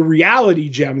had the reality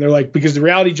gem. They're like, because the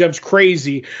reality gem's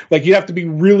crazy, like you have to be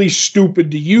really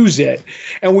stupid to use it.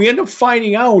 And we end up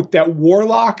finding out that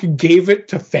Warlock gave it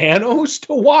to Thanos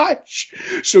to watch.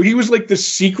 So he was like the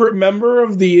secret member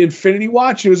of the Infinity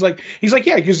Watch. It was like, he's like,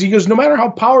 yeah, because he goes, no matter how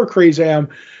power crazy I am,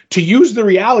 to use the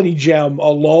reality gem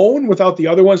alone without the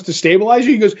other ones to stabilize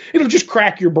you, he goes, it'll just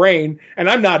crack your brain, and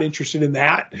I'm not interested in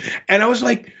that. And I was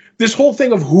like, this whole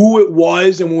thing of who it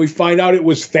was, and when we find out it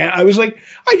was I was like,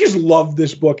 I just love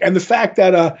this book. And the fact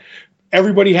that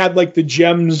everybody had like the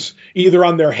gems either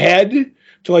on their head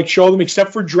to like show them,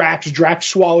 except for Drax. Drax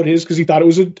swallowed his because he thought it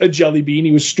was a jelly bean.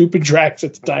 He was stupid Drax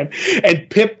at the time. And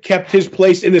Pip kept his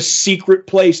place in a secret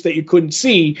place that you couldn't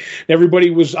see. And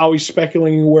everybody was always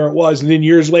speculating where it was. And then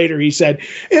years later, he said,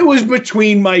 it was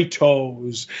between my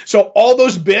toes. So all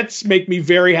those bits make me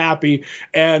very happy.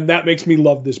 And that makes me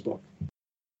love this book.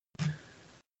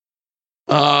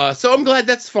 So I'm glad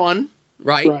that's fun.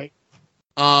 Right. Right.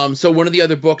 So one of the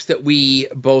other books that we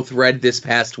both read this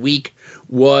past week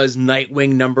was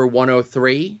Nightwing number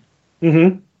 103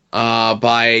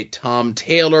 by Tom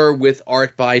Taylor with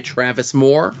art by Travis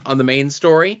Moore on the main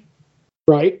story.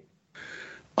 Right.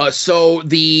 So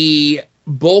the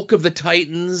bulk of the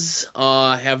Titans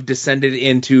have descended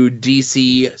into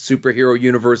DC superhero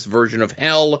universe version of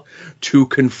hell to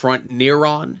confront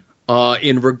Neron.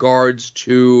 In regards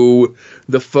to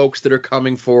the folks that are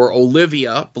coming for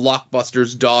Olivia,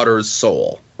 Blockbuster's daughter's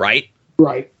soul, right?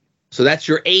 Right. So that's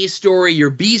your A story.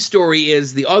 Your B story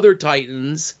is the other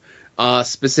Titans,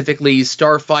 specifically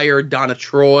Starfire, Donna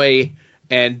Troy,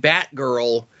 and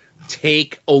Batgirl,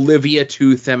 take Olivia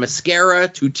to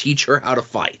Themyscira to teach her how to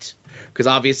fight. Because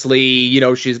obviously, you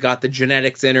know, she's got the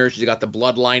genetics in her, she's got the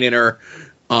bloodline in her.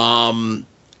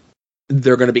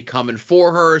 They're going to be coming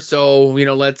for her, so, you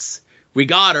know, we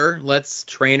got her. Let's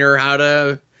train her how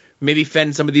to maybe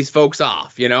fend some of these folks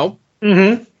off, you know?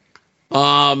 Mm-hmm.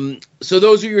 So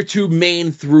those are your two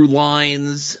main through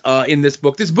lines in this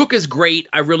book. This book is great.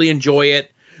 I really enjoy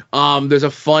it. There's a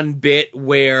fun bit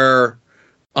where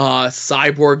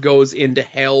Cyborg goes into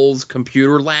Hell's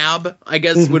computer lab, I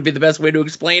guess would be the best way to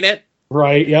explain it.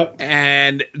 Right, yep.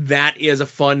 And that is a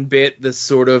fun bit, the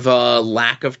sort of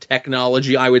lack of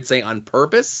technology, I would say, on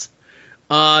purpose,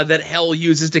 that Hell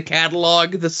uses to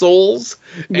catalog the souls.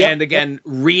 Yep, and again,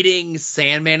 reading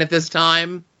Sandman at this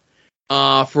time,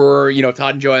 for, you know,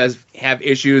 Todd and Joe have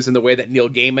issues in the way that Neil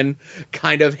Gaiman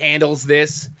kind of handles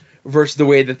this versus the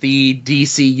way that the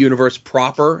DC universe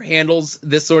proper handles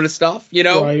this sort of stuff, you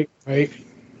know? Right,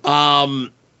 right.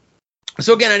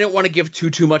 So again, I don't want to give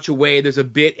too much away. There's a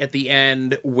bit at the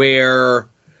end where,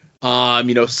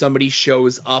 you know, somebody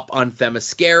shows up on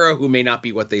Themyscira who may not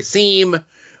be what they seem.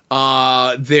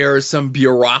 There's some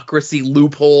bureaucracy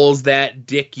loopholes that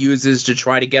Dick uses to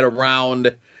try to get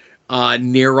around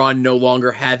Neron no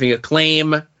longer having a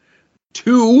claim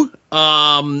to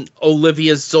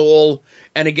Olivia's soul.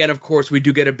 And again, of course, we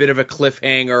do get a bit of a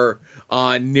cliffhanger.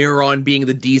 Neron, being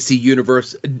the DC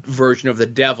universe version of the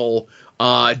devil,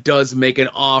 does make an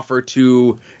offer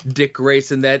to Dick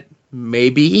Grayson that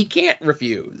maybe he can't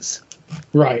refuse.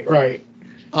 Right, right.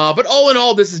 But all in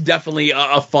all, this is definitely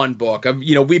a fun book.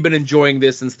 You know, we've been enjoying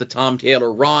this since the Tom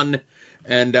Taylor run,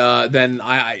 and then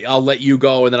I'll let you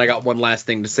go, and then I got one last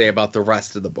thing to say about the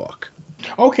rest of the book.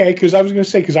 Okay, because I was going to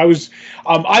say, because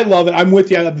I love it. I'm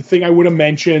with you. The thing I would have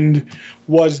mentioned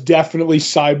was definitely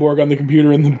Cyborg on the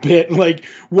computer in the bit, like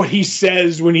what he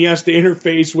says when he has to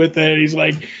interface with it. He's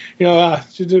like, you know,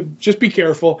 just be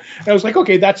careful. And I was like,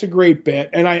 okay, that's a great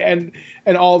bit, and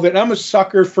all of it. And I'm a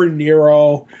sucker for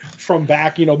Nero from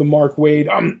back, you know, the Mark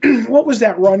Waid. What was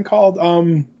that run called?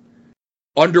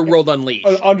 Underworld Unleashed.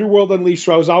 Underworld Unleashed.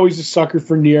 So I was always a sucker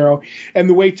for Nero, and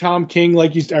the way Tom King,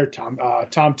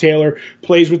 Tom Taylor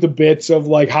plays with the bits of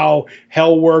like how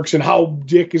Hell works and how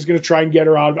Dick is going to try and get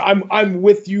her out of it. I'm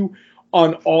with you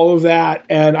on all of that,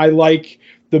 and I like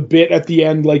the bit at the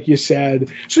end, like you said.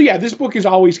 So yeah, this book is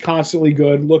always constantly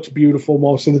good. Looks beautiful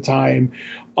most of the time,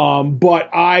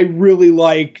 but I really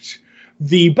liked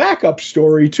the backup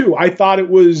story too. I thought it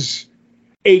was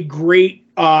a great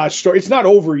story. It's not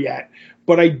over yet.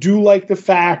 But I do like the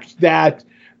fact that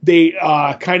they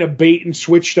kind of bait and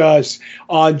switched us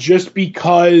on just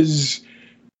because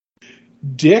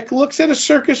Dick looks at a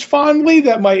circus fondly.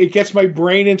 It gets my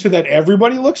brain into that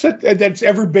everybody looks at that's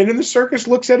ever been in the circus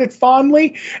looks at it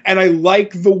fondly, and I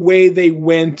like the way they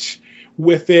went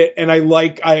with it, and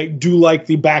I do like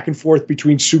the back and forth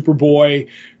between Superboy,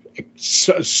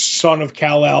 son of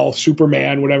Kal-El,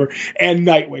 Superman, whatever, and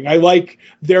Nightwing. I like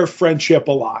their friendship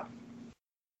a lot.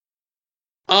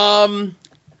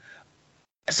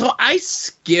 So I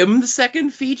skimmed the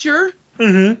second feature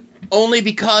only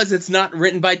because it's not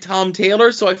written by Tom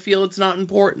Taylor, so I feel it's not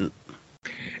important.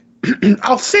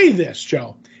 I'll say this,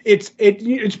 Joe.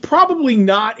 It's probably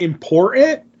not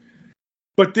important,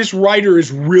 but this writer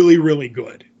is really, really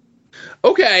good.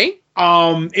 Okay.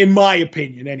 In my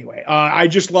opinion, anyway. I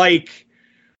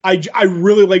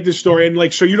really like this story, and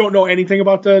like, so you don't know anything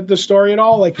about the story at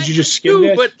all, like, because you just skimmed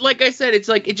it. But like I said, it's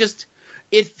like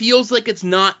it feels like it's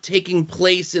not taking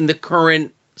place in the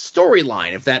current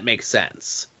storyline, if that makes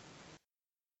sense.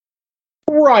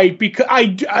 Right, because I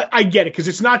get it, because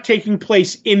it's not taking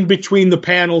place in between the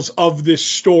panels of this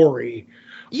story.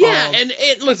 Yeah, and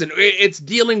it's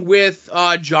dealing with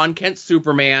John Kent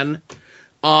Superman,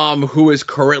 who is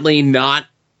currently not,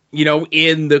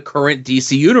 in the current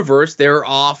DC universe. They're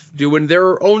off doing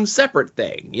their own separate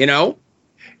thing,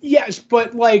 Yes,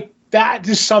 but like, that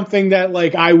is something that,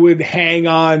 like, I would hang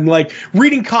on, like,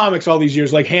 reading comics all these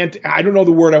years, like, I don't know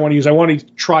the word I want to use. I want to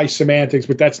try semantics,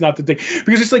 but that's not the thing.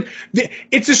 Because it's like,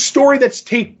 it's a story that's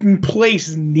taking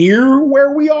place near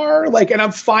where we are, like, and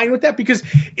I'm fine with that, because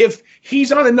if he's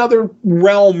on another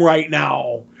realm right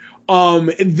now, would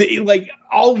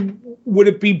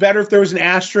it be better if there was an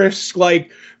asterisk,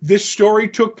 like, this story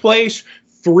took place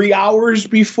 3 hours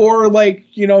before, like,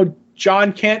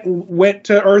 John Kent went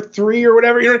to Earth 3 or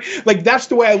whatever, like, that's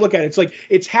the way I look at it. It's like,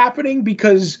 it's happening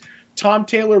because Tom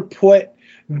Taylor put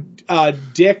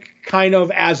Dick kind of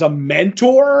as a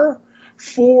mentor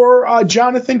for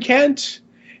Jonathan Kent,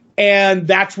 and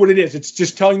that's what it is. It's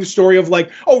just telling the story of,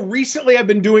 like, oh, recently I've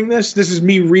been doing this. This is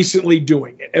me recently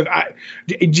doing it.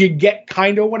 Do you get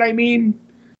kind of what I mean?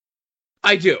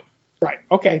 I do. Right.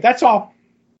 Okay. That's all.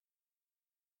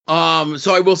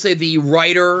 So I will say the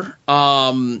writer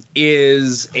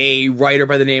is a writer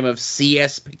by the name of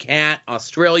C.S. Picat,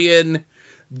 Australian.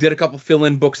 Did a couple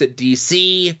fill-in books at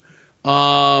DC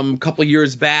a couple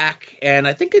years back, and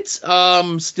I think it's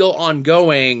still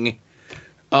ongoing.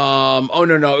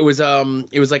 No, it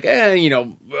was like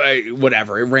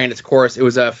whatever. It ran its course. It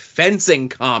was a fencing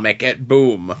comic at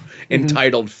Boom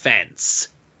entitled Fence.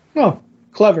 Oh,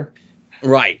 clever.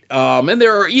 Right. And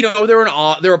they're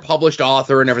a published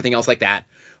author and everything else like that.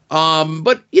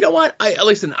 But you know what?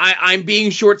 I'm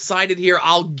being short-sighted here.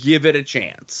 I'll give it a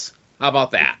chance. How about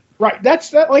that? Right.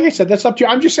 That's that. Like I said, that's up to you.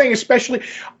 I'm just saying, especially,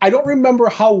 I don't remember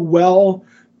how well,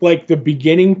 like, the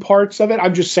beginning parts of it.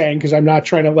 I'm just saying, because I'm not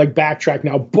trying to, like, backtrack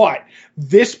now. But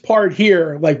this part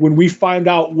here, like, when we find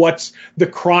out what's the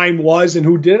crime was and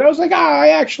who did it, I was like, I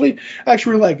actually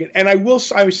like it. And I would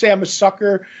say I'm a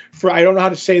sucker for, I don't know how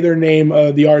to say their name,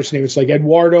 the artist name. It's like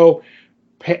Eduardo.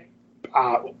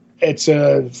 It's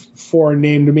a foreign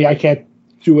name to me. I can't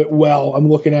do it well. I'm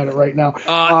looking at it right now.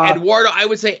 I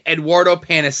would say Eduardo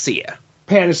Panacea.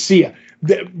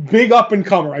 The big up and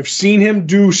comer. I've seen him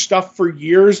do stuff for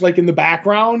years, like, in the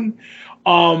background.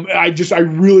 I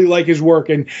really like his work,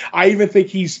 and I even think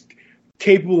he's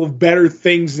capable of better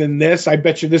things than this. I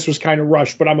bet you this was kind of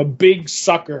rushed, but I'm a big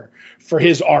sucker for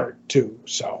his art too.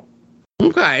 So,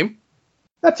 okay,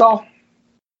 that's all.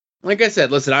 Like I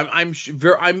said, listen,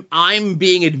 I'm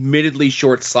being admittedly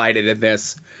short-sighted in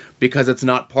this because it's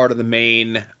not part of the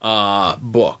main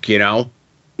book,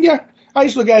 Yeah. I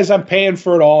just look at it as I'm paying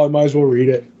for it all. I might as well read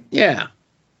it. Yeah.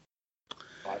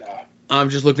 I'm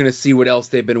just looking to see what else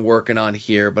they've been working on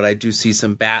here, but I do see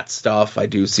some Bat stuff. I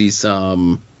do see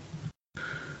some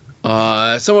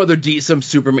some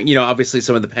Superman, obviously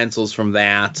some of the pencils from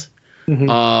that.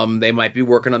 They might be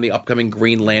working on the upcoming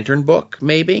Green Lantern book,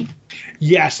 maybe.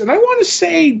 Yes, and I want to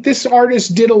say this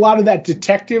artist did a lot of that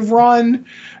detective run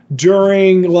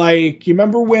during, like, you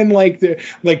remember when, like,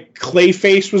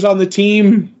 Clayface was on the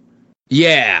team?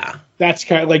 Yeah. That's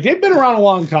kind of, like, they've been around a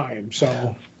long time,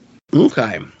 so.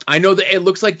 Okay. I know that it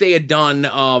looks like they had done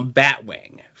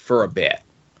Batwing for a bit.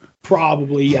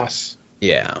 Probably, yes.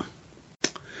 Yeah.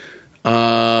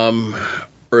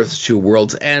 Earth's Two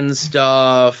Worlds End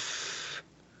stuff.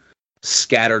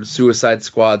 Scattered Suicide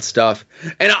Squad stuff.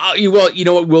 And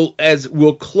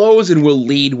we'll close and we'll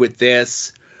lead with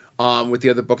this. With the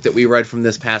other book that we read from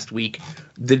this past week.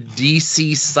 The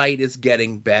DC site is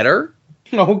getting better.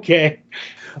 Okay.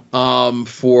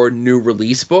 for new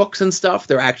release books and stuff.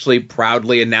 They're actually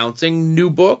proudly announcing new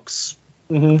books.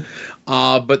 Mm-hmm.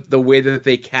 But the way that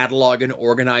they catalog and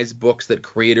organize books that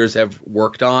creators have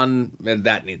worked on, and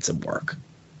that needs some work.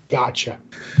 Gotcha.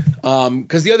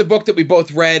 Because the other book that we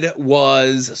both read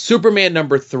was Superman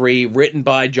 #3, written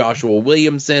by Joshua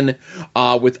Williamson,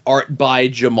 with art by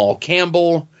Jamal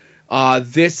Campbell.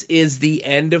 This is the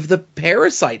end of the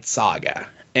Parasite saga.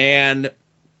 And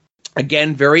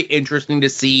again, very interesting to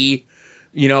see,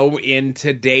 in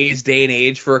today's day and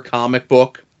age for a comic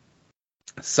book,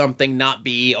 something not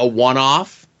be a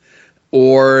one-off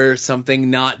or something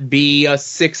not be a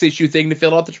 6-issue thing to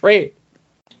fill out the trade.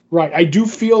 Right. I do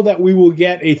feel that we will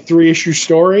get a 3-issue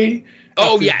story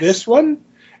after this one,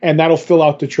 and that'll fill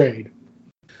out the trade.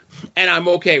 And I'm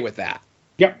okay with that.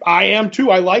 Yep, I am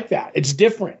too. I like that. It's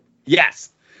different. Yes.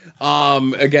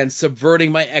 Again,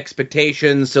 subverting my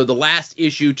expectations. So the last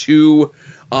issue 2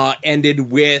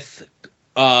 ended with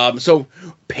so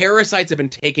parasites have been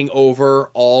taking over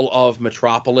all of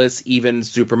Metropolis, even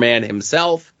Superman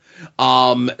himself.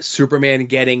 Superman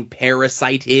getting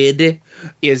parasited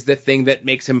is the thing that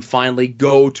makes him finally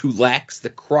go to Lex. The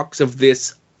crux of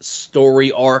this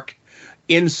story arc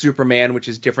in Superman, which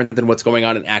is different than what's going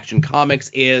on in Action Comics,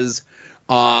 is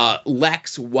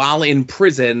Lex, while in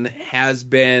prison, has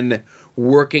been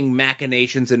working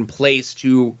machinations in place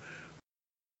to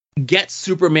get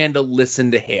Superman to listen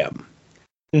to him.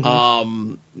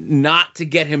 Mm-hmm. Not to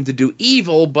get him to do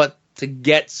evil, but to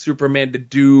get Superman to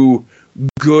do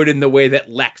good in the way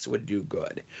that Lex would do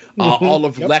good. All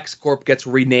of LexCorp gets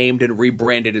renamed and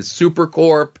rebranded as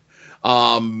Supercorp.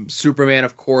 Superman,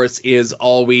 of course, is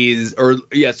always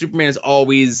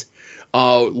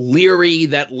leery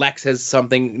that Lex has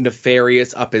something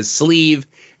nefarious up his sleeve.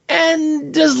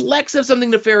 And does Lex have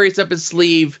something nefarious up his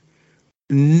sleeve?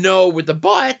 No, with the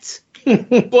but.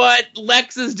 But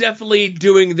Lex is definitely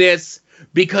doing this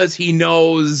because he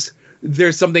knows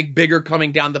there's something bigger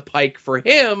coming down the pike for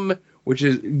him, which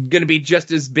is going to be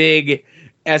just as big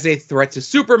as a threat to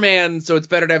Superman. So it's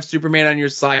better to have Superman on your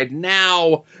side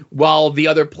now while the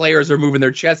other players are moving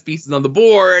their chess pieces on the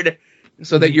board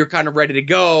so that you're kind of ready to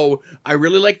go. I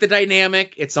really like the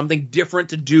dynamic. It's something different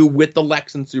to do with the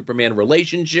Lex and Superman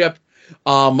relationship.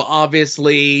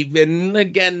 Obviously, and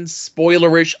again,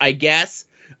 spoilerish, I guess.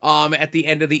 At the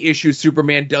end of the issue,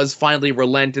 Superman does finally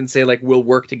relent and say, like, we'll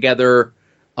work together,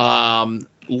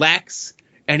 Lex.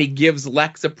 And he gives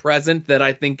Lex a present that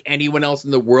I think anyone else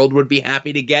in the world would be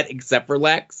happy to get except for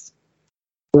Lex.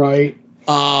 Right.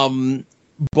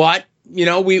 But,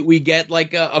 we get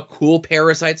like a cool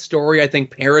Parasite story. I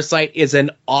think Parasite is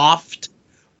an oft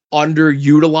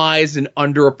underutilized and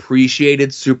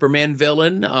underappreciated Superman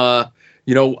villain.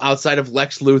 Outside of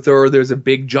Lex Luthor, there's a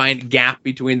big giant gap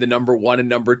between the #1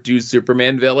 and #2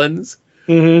 Superman villains.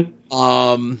 Mm-hmm.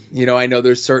 I know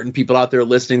there's certain people out there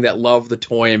listening that love the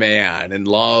Toy Man and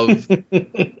love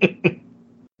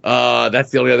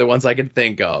that's the only other ones I can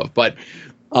think of. But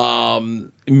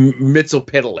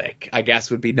Mxyzptlk, I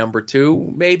guess, would be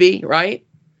 #2, maybe, right?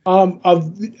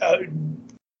 Of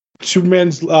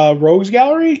Superman's Rogues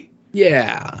Gallery?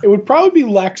 Yeah. It would probably be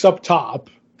Lex up top.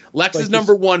 Lex is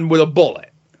 #1 with a bullet.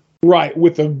 Right,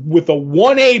 with a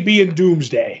 1A being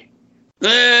Doomsday.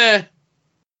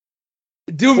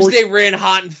 Doomsday ran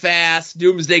hot and fast.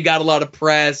 Doomsday got a lot of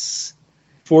press.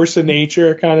 Force of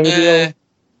nature kind of a deal.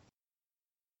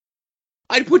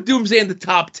 I'd put Doomsday in the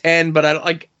top 10, but I don't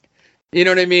like, you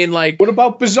know what I mean? Like, what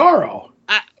about Bizarro?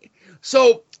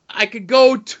 So I could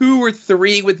go 2 or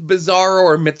 3 with Bizarro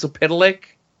or Mxyzptlk.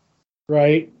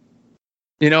 Right.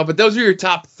 But those are your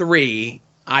top 3.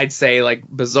 I'd say like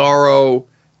Bizarro,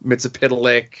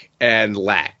 Mxyzptlk, and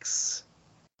Lex.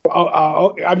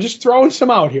 I'm just throwing some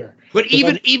out here. But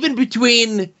even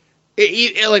between,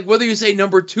 like, whether you say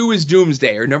 #2 is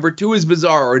Doomsday or #2 is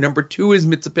Bizarro or #2 is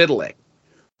Mxyzptlk,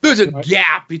 there's a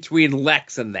gap between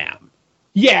Lex and them.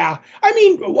 Yeah. I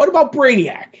mean, what about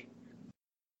Brainiac?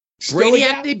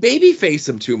 Brainiac, they babyface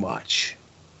him too much.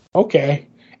 Okay.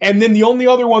 And then the only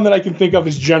other one that I can think of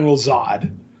is General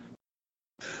Zod.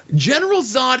 General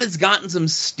Zod has gotten some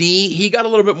steam. He got a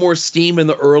little bit more steam in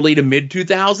the early to mid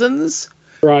 2000s.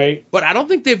 Right. But I don't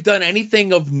think they've done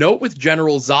anything of note with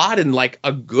General Zod in like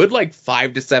a good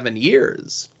 5 to 7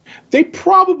 years. They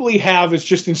probably have. It's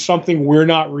just in something we're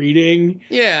not reading.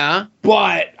 Yeah.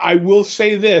 But I will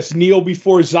say this. Neo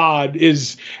before Zod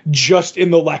is just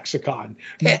in the lexicon.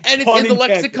 And it's in the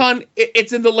lexicon.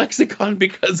 It's in the lexicon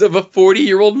because of a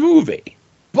 40-year-old movie.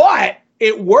 But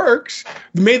it works.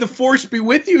 May the Force be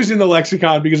with you is in the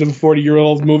lexicon because of a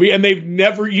 40-year-old movie, and they've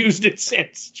never used it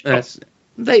since.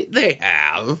 They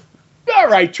have. All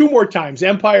right, 2 more times.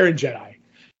 Empire and Jedi.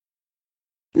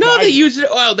 No, they used it.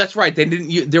 Oh, that's right. They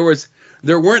didn't.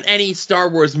 There weren't any Star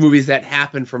Wars movies that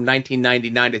happened from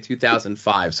 1999 to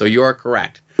 2005. So you are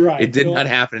correct. Right. It did not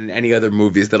happen in any other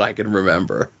movies that I can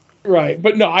remember. Right,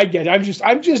 but no, I get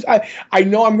it. I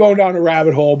know I'm going down a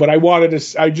rabbit hole, but I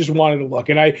just wanted to look,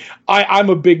 and I'm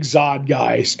a big Zod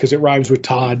guy because it rhymes with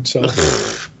Todd. So,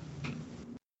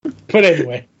 but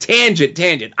anyway,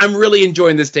 tangent. I'm really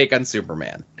enjoying this take on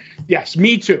Superman. Yes,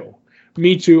 me too.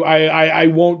 I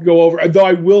won't go over, though.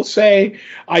 I will say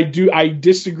I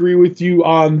disagree with you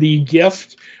on the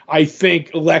gift. I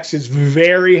think Lex is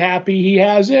very happy he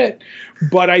has it,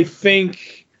 but I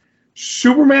think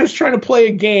Superman's trying to play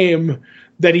a game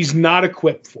that he's not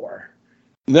equipped for.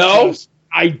 No,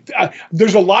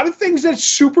 there's a lot of things that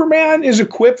Superman is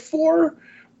equipped for,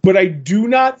 but I do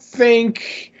not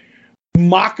think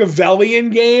Machiavellian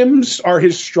games are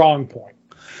his strong point.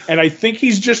 And I think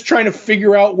he's just trying to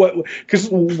figure out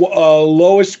because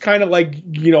Lois kind of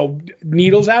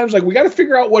needles at him. It's like, we got to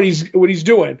figure out what he's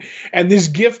doing. And this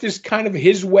gift is kind of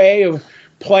his way of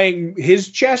playing his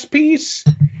chess piece.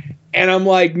 And I'm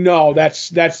like, no,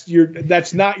 that's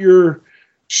not your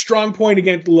strong point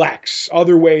against Lex.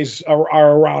 Other ways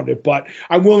are around it, but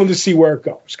I'm willing to see where it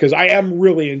goes because I am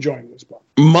really enjoying this book.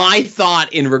 My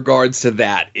thought in regards to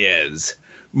that is,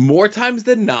 more times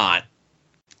than not,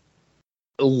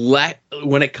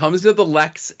 when it comes to the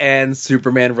Lex and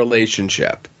Superman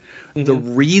relationship, the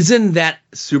reason that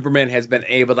Superman has been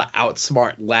able to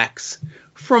outsmart Lex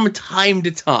from time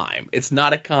to time, it's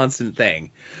not a constant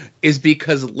thing, is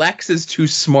because Lex is too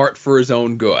smart for his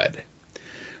own good.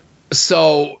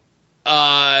 So,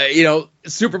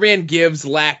 Superman gives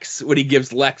Lex what he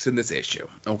gives Lex in this issue,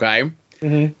 okay?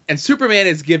 Mm-hmm. And Superman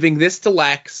is giving this to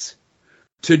Lex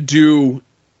to do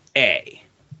A.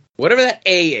 Whatever that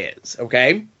A is,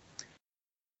 okay?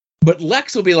 But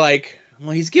Lex will be like,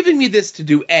 well, he's giving me this to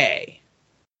do A.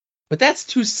 But that's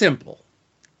too simple.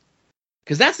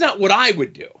 Because that's not what I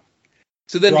would do.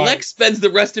 So then Lex spends the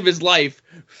rest of his life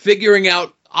figuring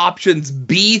out options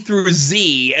B through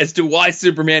Z as to why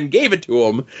Superman gave it to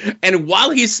him. And while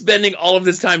he's spending all of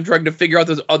this time trying to figure out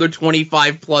those other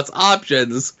 25 plus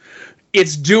options,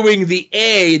 it's doing the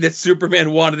A that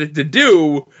Superman wanted it to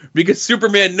do, because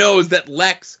Superman knows that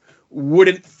Lex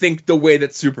wouldn't think the way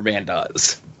that Superman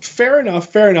does. Fair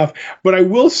enough. But I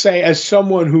will say, as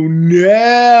someone who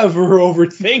never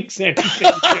overthinks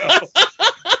anything,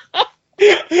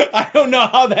 I don't know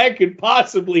how that could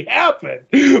possibly happen.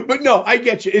 But no, I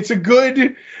get you. It's a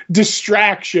good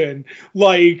distraction.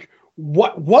 Like,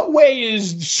 what way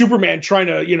is Superman trying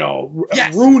to,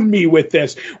 ruin me with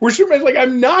this? Where Superman's like,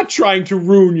 I'm not trying to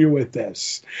ruin you with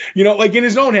this. Like in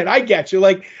his own head. I get you.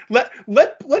 Like,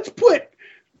 let's put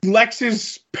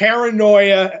Lex's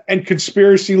paranoia and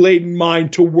conspiracy-laden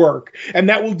mind to work, and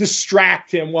that will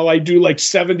distract him while I do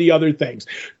 70 other things.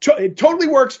 It totally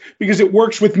works because it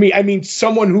works with me. I mean,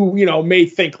 someone who may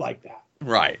think like that.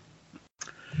 Right.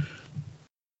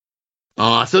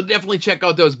 So definitely check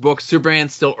out those books.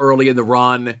 Superman's still early in the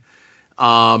run.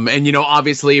 And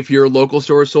obviously, if your local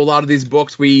store sold out of these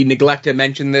books, we neglect to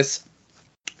mention this.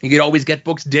 You can always get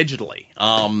books digitally.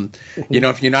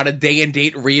 If you're not a day and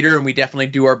date reader, and we definitely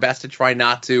do our best to try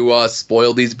not to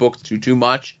spoil these books too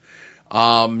much.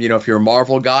 If you're a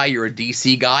Marvel guy, you're a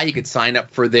DC guy, you could sign up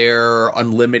for their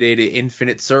unlimited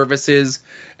infinite services,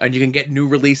 and you can get new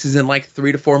releases in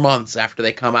 3 to 4 months after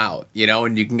they come out,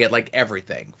 and you can get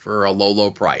everything for a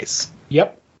low price.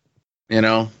 Yep.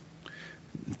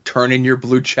 Turn in your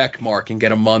blue check mark and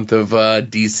get a month of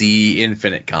DC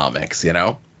Infinite comics,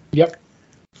 Yep.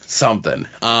 Something.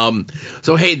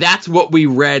 So, hey, that's what we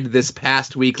read this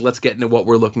past week. Let's get into what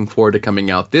we're looking forward to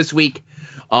coming out this week.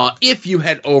 If you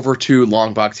head over to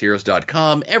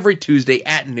longboxheroes.com, every Tuesday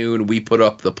at noon, we put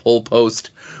up the poll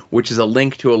post, which is a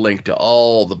link to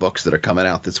all the books that are coming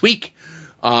out this week.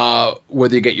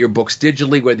 Whether you get your books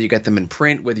digitally, whether you get them in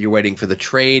print, whether you're waiting for the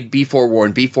trade, be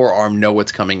forewarned, be forearmed, know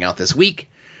what's coming out this week.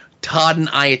 Todd and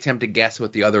I attempt to guess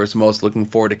what the other is most looking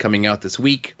forward to coming out this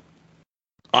week.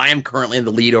 I am currently in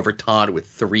the lead over Todd with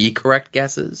 3 correct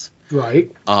guesses.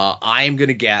 Right. I am going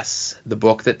to guess the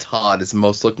book that Todd is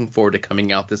most looking forward to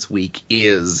coming out this week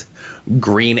is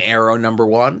Green Arrow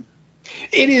 #1.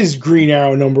 It is Green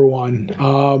Arrow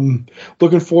 #1.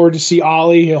 Looking forward to see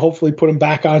Ollie hopefully put him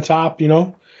back on top,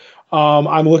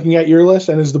 I'm looking at your list,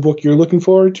 and is the book you're looking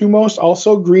forward to most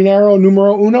also Green Arrow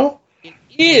 #1? It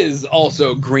is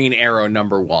also Green Arrow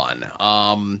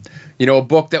 #1. A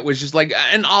book that was just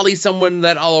and Ollie's someone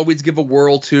that I'll always give a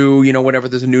whirl to, whenever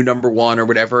there's a new #1 or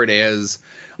whatever it is.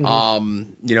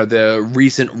 Mm-hmm. The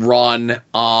recent run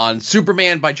on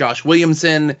Superman by Josh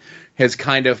Williamson has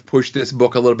kind of pushed this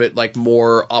book a little bit like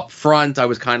more up front. I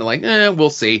was kind of like, we'll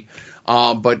see.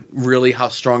 But really how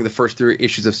strong the first 3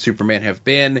 issues of Superman have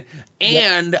been.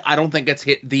 And I don't think it's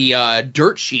hit the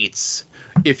dirt sheets,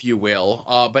 if you will.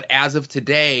 But as of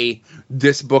today,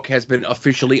 this book has been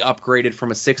officially upgraded from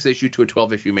a 6-issue to a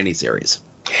 12-issue miniseries.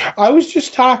 I was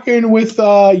just talking with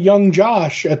young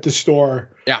Josh at the store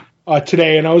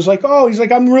today, and I was like, he's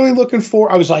like, I'm really looking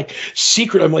for, I was like,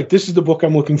 I'm like, this is the book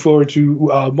I'm looking forward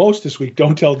to most this week.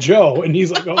 Don't tell Joe. And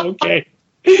he's like, oh, okay.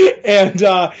 And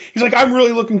he's like, I'm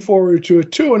really looking forward to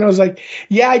it too. And I was like,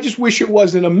 yeah, I just wish it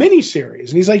wasn't a mini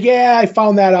series. And he's like, yeah, I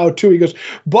found that out too. He goes,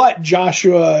 but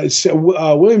Joshua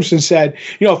Williamson said,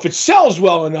 if it sells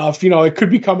well enough, it could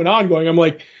become an ongoing. I'm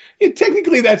like,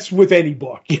 technically that's with any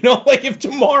book, like if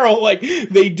tomorrow, like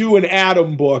they do an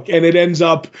Atom book and it ends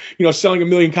up, selling 1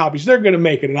 million copies, they're going to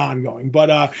make it an ongoing.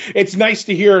 But it's nice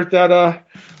to hear that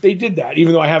they did that,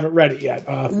 even though I haven't read it yet.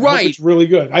 Right. It's really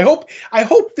good. I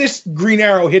hope this Green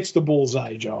Arrow hits the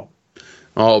bullseye, Joe.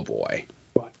 Oh boy.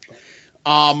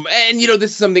 And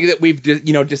this is something that we've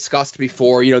discussed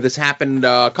before. This happened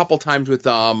a couple times with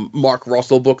Mark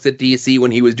Russell books at DC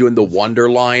when he was doing the Wonder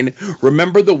line.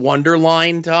 Remember the Wonder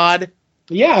line, Todd?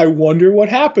 Yeah, I wonder what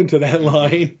happened to that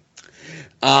line.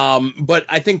 But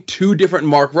I think 2 different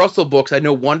Mark Russell books, I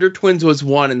know Wonder Twins was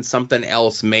one and something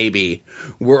else maybe,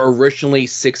 were originally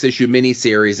 6-issue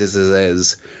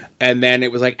miniseries, and then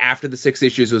it was like after the 6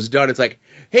 issues was done, it's like,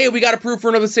 hey, we got approved for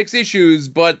another 6 issues,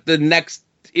 but the next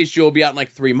issue will be out in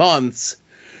like 3 months.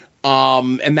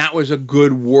 And that was a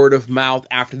good word of mouth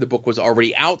after the book was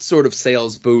already out sort of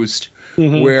sales boost,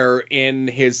 where in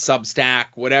his Substack,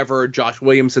 whatever, Josh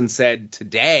Williamson said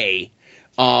today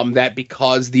that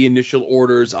because the initial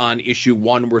orders on issue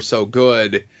 1 were so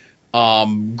good, the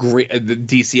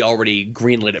DC already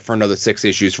greenlit it for another 6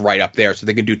 issues right up there, so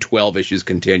they can do 12 issues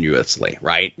continuously,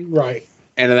 right? Right.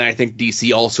 And then I think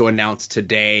DC also announced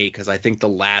today, because I think the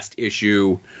last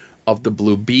issue of the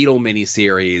Blue Beetle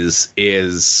miniseries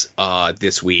is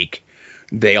this week.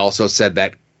 They also said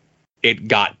that it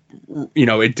got,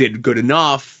 it did good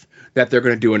enough that they're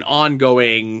going to do an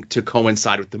ongoing to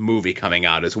coincide with the movie coming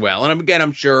out as well. And again,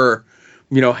 I'm sure,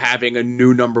 having a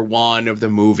new number 1 of the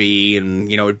movie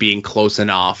and, it being close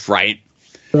enough, right?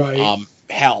 Right.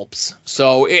 Helps.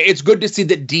 So it's good to see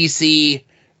that DC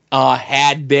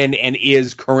had been and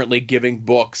is currently giving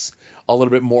books a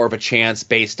little bit more of a chance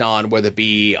based on whether it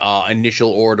be initial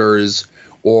orders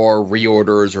or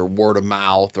reorders or word of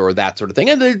mouth or that sort of thing.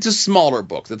 And they're just smaller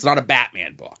books. It's not a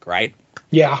Batman book, right?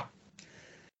 Yeah.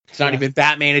 It's not even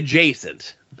Batman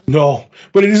adjacent. No,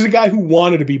 but it is a guy who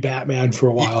wanted to be Batman for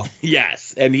a while.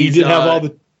 Yes. And he did have all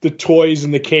the toys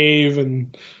in the cave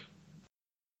and...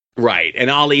 Right, and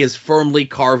Ollie has firmly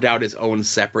carved out his own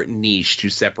separate niche to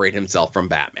separate himself from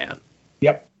Batman.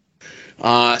 Yep.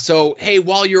 So, hey,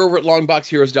 while you're over at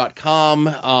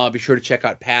longboxheroes.com, be sure to check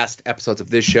out past episodes of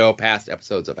this show, past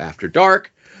episodes of After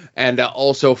Dark, and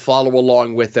also follow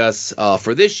along with us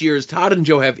for this year's Todd and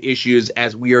Joe Have Issues,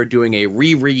 as we are doing a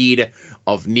reread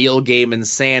of Neil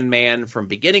Gaiman's Sandman from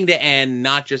beginning to end,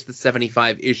 not just the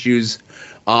 75 issues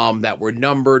that were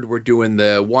numbered. We're doing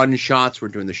the one-shots, we're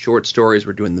doing the short stories,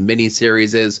 we're doing the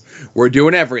mini-series, we're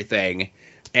doing everything.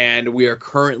 And we are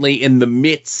currently in the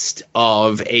midst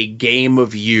of a game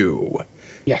of you.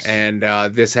 Yes. And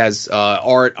this has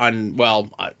art on,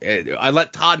 I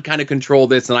let Todd kind of control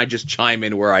this, and I just chime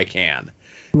in where I can.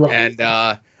 Right.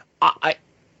 And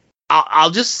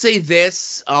I'll just say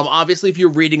this. Obviously, if you're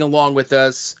reading along with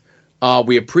us,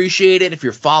 we appreciate it. If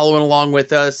you're following along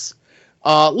with us,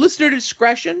 listener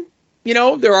discretion.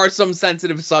 There are some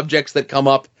sensitive subjects that come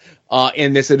up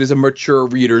in this. It is a mature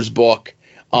reader's book.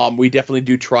 We definitely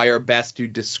do try our best to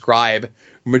describe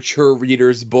mature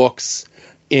readers' books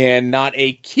in not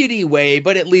a kiddie way,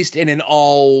 but at least in an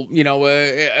all,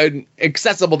 an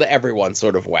accessible to everyone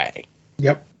sort of way.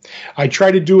 Yep. I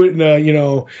try to do it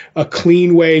in a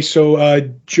clean way so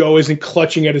Joe isn't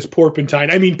clutching at his porpentine.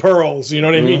 I mean pearls, you know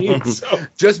what I mean? So.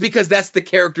 Just because that's the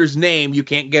character's name, you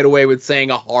can't get away with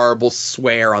saying a horrible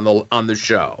swear on the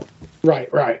show. Right.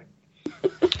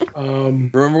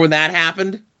 Remember when that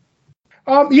happened?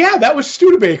 Yeah, that was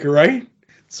Studebaker, right?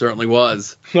 Certainly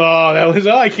was.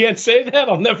 I can't say that.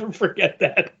 I'll never forget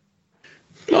that.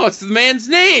 Oh, it's the man's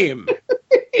name.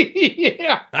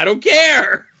 Yeah. I don't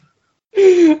care.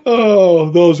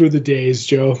 Oh, those were the days,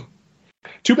 Joe.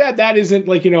 Too bad that isn't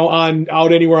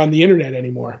out anywhere on the internet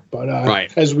anymore. But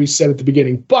right. As we said at the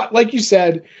beginning. But like you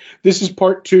said, this is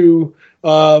part 2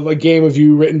 of a game of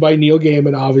you written by Neil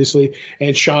Gaiman, obviously,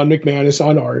 and Sean McManus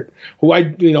on art. Who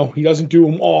he doesn't do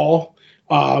them all.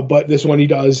 but this one he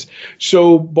does.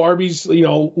 So Barbie's,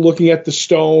 looking at the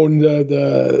stone,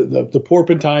 the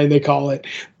porpentine they call it,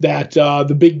 that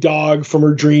the big dog from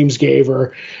her dreams gave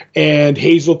her, and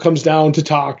Hazel comes down to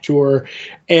talk to her,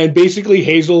 and basically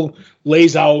Hazel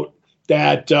lays out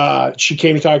that she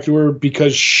came to talk to her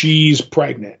because she's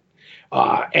pregnant.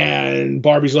 And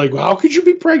Barbie's like, well, how could you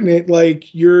be pregnant?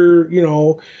 Like, you're,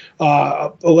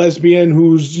 a lesbian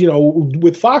who's,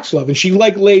 with Foxglove. And she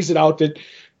lays it out that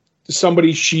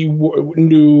somebody she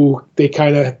knew, they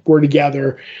kind of were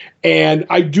together. And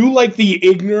I do like the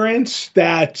ignorance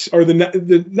or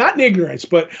the not ignorance,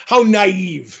 but how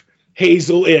naive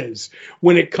Hazel is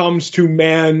when it comes to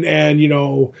men and,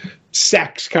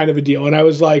 sex kind of a deal. And I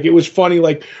was like, it was funny,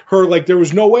 there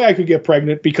was no way I could get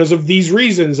pregnant because of these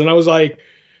reasons. And I was like,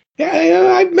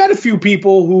 yeah, I've met a few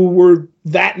people who were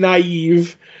that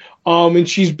naive. And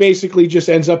she's basically just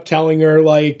ends up telling her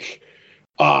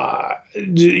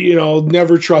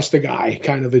never trust a guy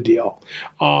kind of a deal.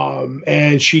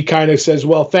 And she kind of says,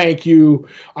 well, thank you.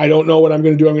 I don't know what I'm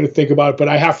going to do. I'm going to think about it, but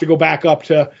I have to go back up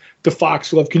to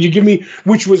Foxglove. Can you give me,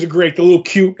 which was the little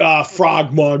cute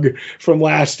frog mug from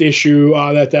last issue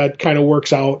that kind of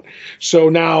works out. So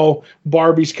now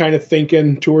Barbie's kind of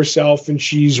thinking to herself, and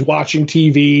she's watching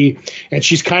TV, and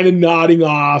she's kind of nodding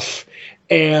off.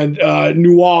 And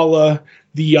Nuala,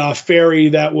 the fairy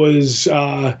that was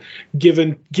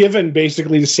given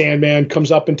basically to Sandman,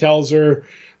 comes up and tells her,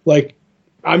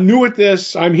 I'm new at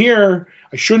this. I'm here.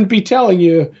 I shouldn't be telling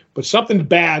you, but something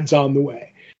bad's on the way.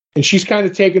 And she's kind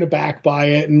of taken aback by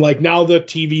it. And now the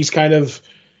TV's kind of,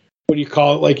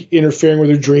 interfering with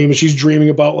her dream. And she's dreaming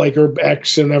about her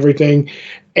ex and everything.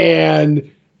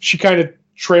 And she kind of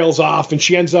trails off, and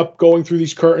she ends up going through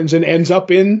these curtains and ends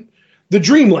up in the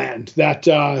dreamland that,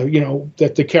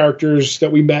 that the characters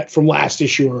that we met from last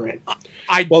issue are in.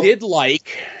 I did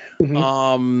like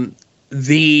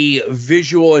the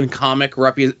visual and comic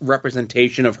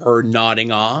representation of her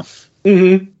nodding off.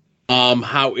 Mm-hmm.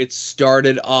 How it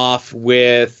started off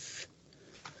with,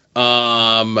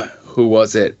 who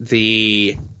was it?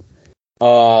 The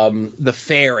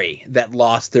fairy that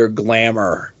lost their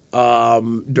glamour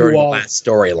during the last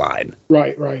storyline.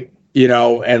 Right.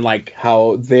 And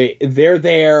how they're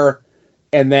there,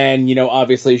 and then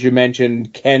obviously, as you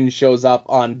mentioned, Ken shows up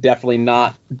on Definitely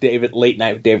Not Late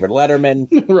Night with David Letterman.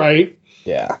 Right.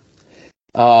 Yeah.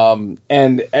 And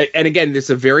again, this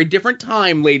is a very different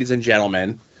time, ladies and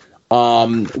gentlemen.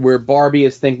 Where Barbie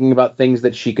is thinking about things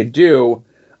that she could do.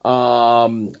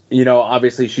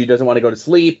 Obviously she doesn't want to go to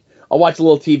sleep. I'll watch a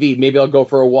little TV. Maybe I'll go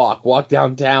for a walk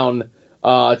downtown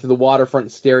to the waterfront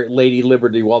and stare at Lady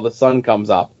Liberty while the sun comes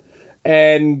up,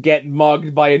 and get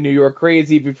mugged by a New York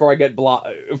crazy before I get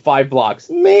 5 blocks.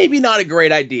 Maybe not a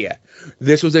great idea.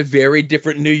 This was a very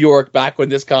different New York back when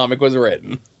this comic was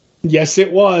written. Yes,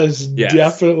 it was. Yes.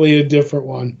 Definitely a different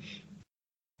one.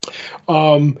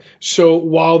 So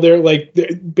while they're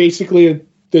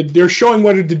they're showing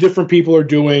what the different people are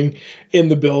doing in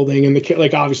the building, and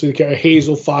obviously the character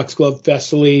Hazel, Foxglove,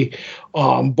 Thessaly,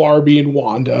 Barbie, and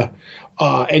Wanda,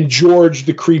 and George,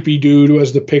 the creepy dude who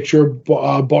has the picture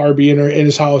of Barbie in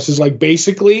his house, is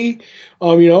basically,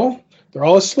 they're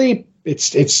all asleep.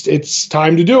 It's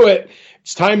time to do it.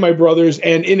 It's time, my brothers.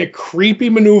 And in a creepy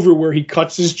maneuver where he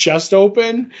cuts his chest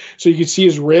open so you can see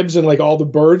his ribs and all the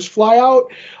birds fly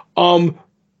out.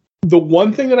 The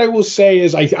one thing that I will say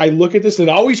is I look at this and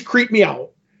it always creeped me out.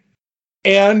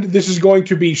 And this is going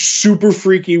to be super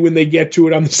freaky when they get to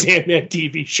it on the Sandman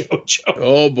TV show, Joe.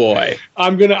 Oh boy.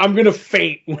 I'm gonna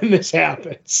faint when this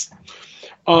happens.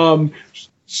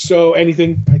 So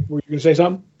anything, were you gonna say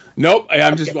something? Nope.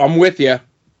 I'm with you.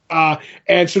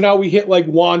 And so now we hit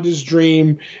Wanda's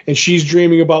dream, and she's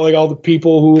dreaming about all the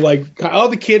people who all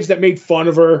the kids that made fun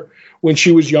of her when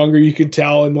she was younger, you could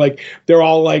tell, and they're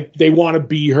all they want to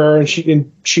be her,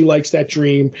 and she likes that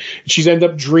dream. She's ended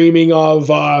up dreaming of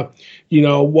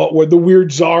what were the weird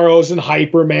Zorros and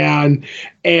Hyperman,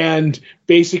 and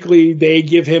basically they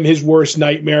give him his worst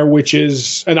nightmare, which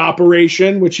is an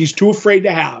operation which he's too afraid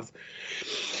to have.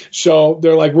 So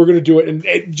they're we're going to do it. And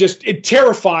it's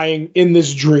terrifying in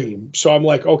this dream. So I'm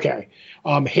okay.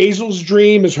 Hazel's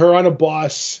dream is her on a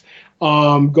bus,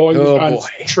 going on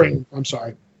a train. I'm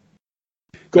sorry.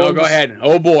 Go ahead.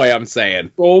 Oh boy, I'm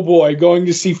saying. Oh boy, going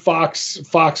to see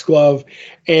Foxglove,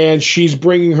 and she's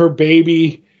bringing her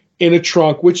baby in a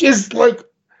trunk, which is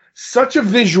such a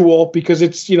visual because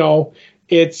it's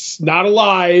not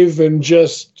alive, and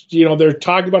just they're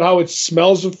talking about how it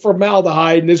smells of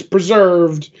formaldehyde and is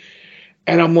preserved,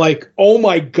 And I'm like, oh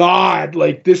my God,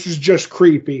 like this is just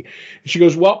creepy. And she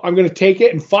goes, well, I'm going to take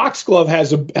it. And Foxglove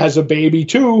has a baby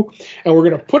too. And we're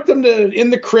going to put them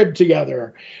in the crib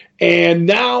together. And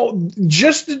now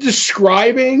just the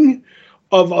describing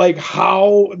of like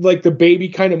how like the baby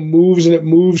kind of moves, and it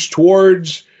moves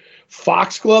towards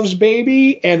Foxglove's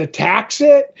baby and attacks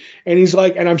it. And he's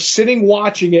like, and I'm sitting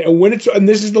watching it. And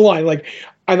this is the line, like,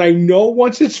 and I know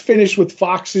once it's finished with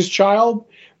Fox's child,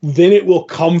 then it will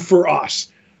come for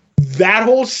us. That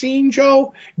whole scene,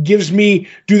 Joe, gives me,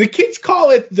 do the kids call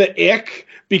it the ick?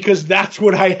 Because that's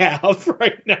what I have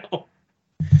right now.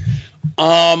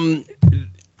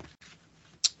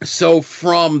 So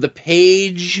from the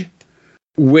page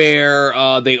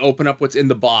where they open up what's in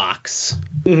the box,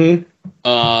 Mm-hmm.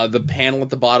 The panel at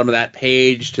the bottom of that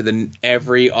page to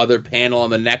every other panel on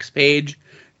the next page,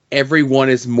 every one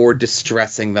is more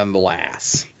distressing than the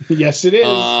last. Yes, it is.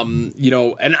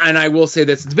 And I will say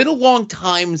this, it's been a long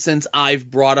time since I've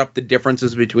brought up the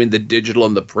differences between the digital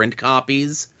and the print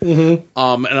copies. Mm-hmm.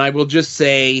 And I will just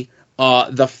say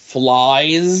the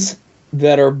flies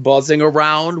that are buzzing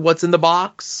around what's in the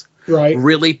box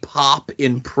really pop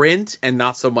in print and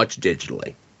not so much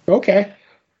digitally. Okay.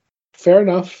 Fair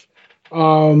enough.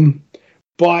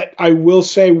 But I will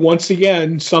say once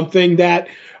again, something that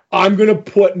I'm going to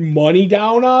put money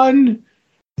down on,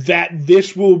 that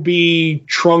this will be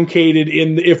truncated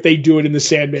if they do it in the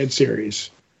Sandman series.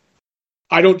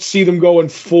 I don't see them going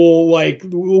full like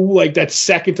that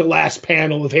second to last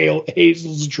panel of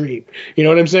Hazel's dream. You know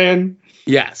what I'm saying?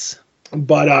 Yes.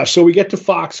 But so we get to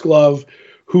Foxglove,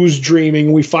 who's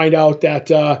dreaming. We find out that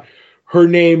her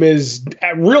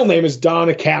real name is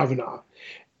Donna Kavanaugh.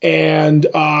 And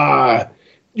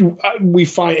we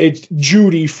find it's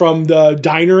Judy from the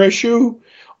diner issue,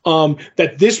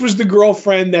 that this was the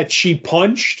girlfriend that she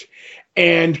punched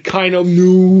and kind of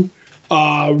knew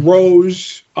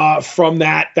Rose from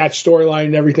that storyline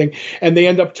and everything. And they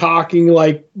end up talking,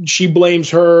 like she blames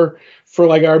her for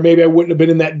like, or maybe I wouldn't have been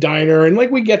in that diner. And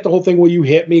like, we get the whole thing, will you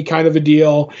hit me kind of a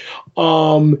deal.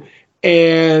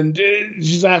 And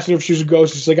she's asking if she's a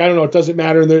ghost. She's like, I don't know. It doesn't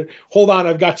matter. And hold on,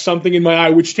 I've got something in my eye,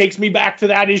 which takes me back to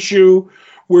that issue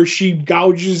where she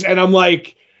gouges. And I'm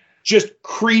like, just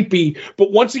creepy.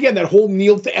 But once again, that whole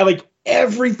Neil thing, like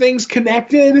everything's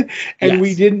connected, and yes.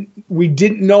 we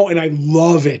didn't know. And I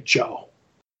love it, Joe.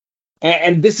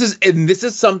 And this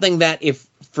is something that if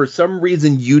for some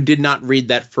reason you did not read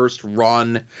that first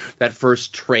run, that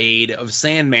first trade of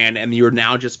Sandman, and you're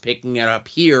now just picking it up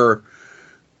here,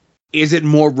 is it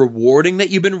more rewarding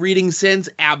that you've been reading since?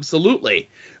 Absolutely.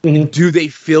 Mm-hmm. Do they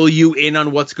fill you in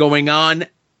on what's going on?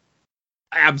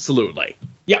 Absolutely.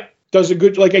 Yep. Does a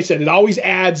good, like I said, it always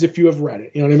adds if you have read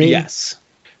it. You know what I mean? Yes.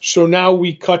 So now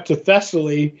we cut to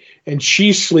Thessaly, and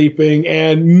she's sleeping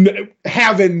and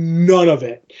having none of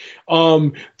it.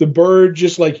 The bird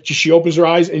she opens her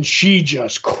eyes and she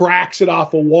just cracks it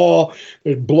off a wall.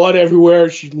 There's blood everywhere.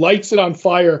 She lights it on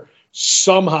fire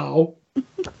somehow.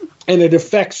 And it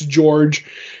affects George.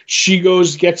 She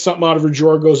gets something out of her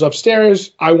drawer, goes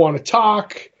upstairs. I want to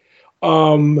talk.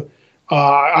 I'm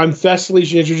Thessaly.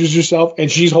 She introduces herself, and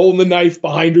she's holding the knife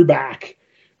behind her back.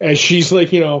 And she's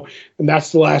like, and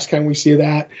that's the last time we see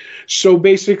that. So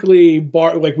basically,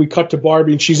 we cut to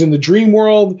Barbie, and she's in the dream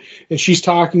world, and she's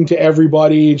talking to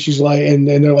everybody, and she's like, and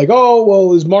they're like, oh,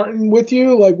 well, is Martin with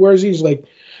you? Like, where is he? He's like,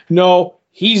 no.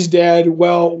 He's dead.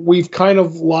 Well, we've kind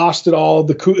of lost it all.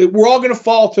 We're all going to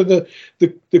fall to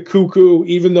the cuckoo,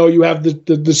 even though you have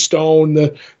the stone,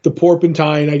 the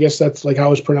porpentine. I guess that's like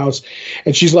how it's pronounced.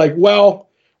 And she's like, well,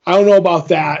 I don't know about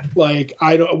that. Like,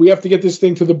 we have to get this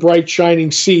thing to the bright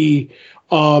shining sea.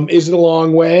 Is it a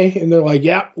long way? And they're like,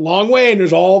 yeah, long way. And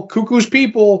there's all cuckoo's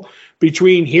people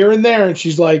between here and there. And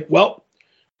she's like, well,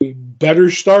 we better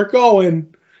start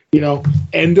going.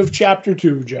 End of chapter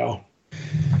 2, Joe.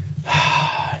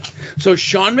 So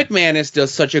Sean McManus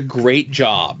does such a great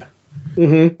job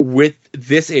with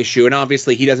this issue, and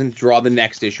obviously he doesn't draw the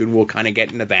next issue, and we'll kind of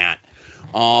get into that.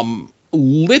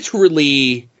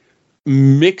 Literally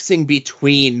mixing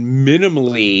between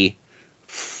minimally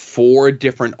 4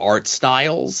 different art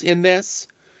styles in this.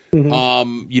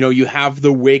 Mm-hmm. You have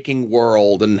the waking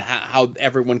world and how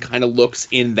everyone kind of looks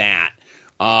in that.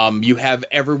 You have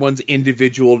everyone's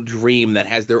individual dream that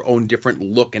has their own different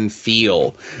look and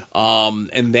feel.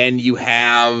 And then you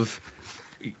have,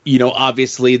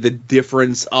 obviously the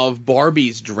difference of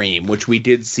Barbie's dream, which we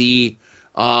did see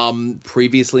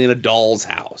previously in A Doll's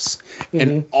House. Mm-hmm.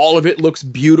 And all of it looks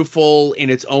beautiful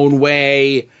in its own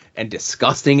way and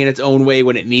disgusting in its own way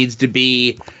when it needs to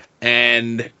be.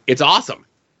 And it's awesome.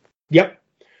 Yep.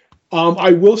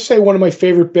 I will say one of my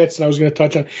favorite bits, and I was going to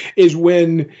touch on, is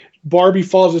when Barbie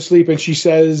falls asleep and she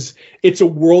says it's a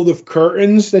world of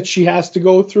curtains that she has to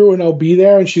go through, and I'll be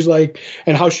there. And she's like,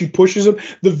 and how she pushes them.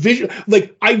 The visual,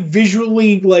 like I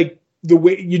visually like the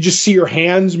way you just see her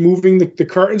hands moving the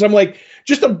curtains. I'm like,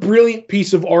 just a brilliant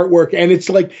piece of artwork. And it's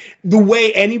like the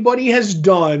way anybody has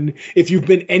done, if you've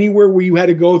been anywhere where you had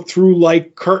to go through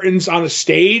like curtains on a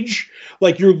stage,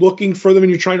 like you're looking for them and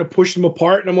you're trying to push them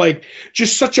apart. And I'm like,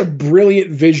 just such a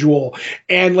brilliant visual.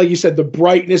 And like you said, the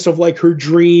brightness of like her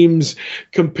dreams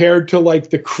compared to like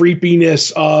the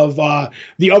creepiness of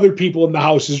the other people in the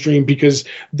house's dream, because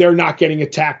they're not getting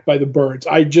attacked by the birds.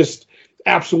 I just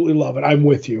absolutely love it. I'm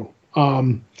with you.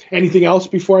 Anything else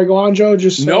before I go on, Joe?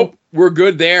 Nope, we're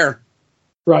good there.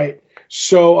 Right.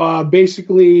 So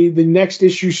basically, the next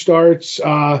issue starts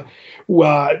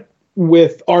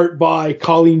with art by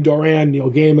Colleen Doran,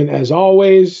 Neil Gaiman, as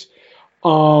always.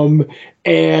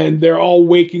 And they're all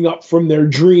waking up from their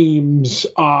dreams.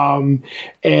 And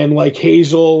like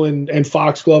Hazel and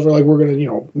Foxglove are like, we're going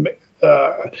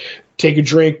to, take a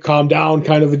drink, calm down,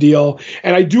 kind of a deal.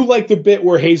 And I do like the bit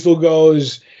where Hazel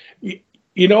goes,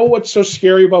 you know what's so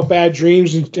scary about bad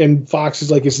dreams? And Fox is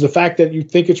like, it's the fact that you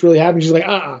think it's really happening. She's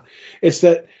like, it's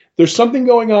that there's something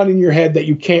going on in your head that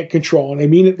you can't control. And I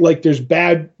mean it like there's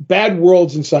bad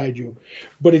worlds inside you,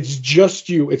 but it's just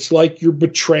you. It's like you're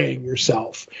betraying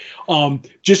yourself.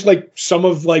 Just like some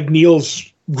of like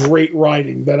Neil's great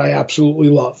writing that I absolutely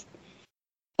love.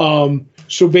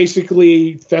 So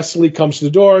basically Thessaly comes to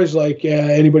the door, is like,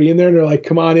 anybody in there? And they're like,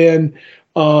 come on in.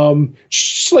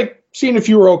 She's like, seeing if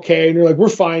you were okay, and you're like, we're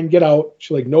fine, get out.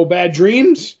 She's like, no bad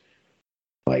dreams?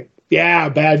 Like, yeah,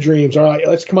 bad dreams. All right,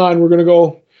 let's come on, we're gonna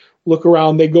go look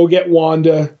around. They go get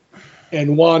Wanda,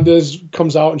 and Wanda's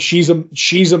comes out, and she's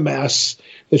a mess,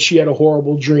 that she had a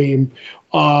horrible dream.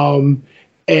 And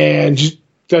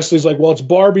Thessaly's like, well, it's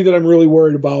Barbie that I'm really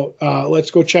worried about.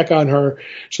 Let's go check on her.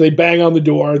 So they bang on the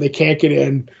door, they can't get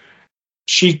in.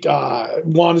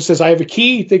 Wanda says, I have a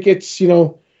key,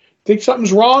 think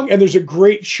something's wrong. And there's a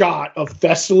great shot of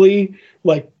Thessaly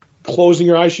like closing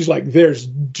her eyes. She's like, there's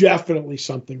definitely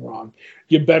something wrong.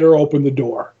 You better open the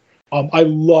door. I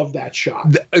love that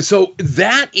shot. So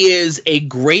that is a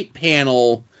great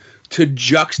panel to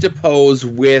juxtapose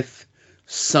with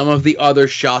some of the other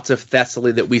shots of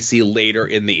Thessaly that we see later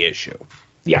in the issue.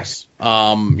 Yes.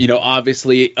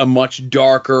 Obviously a much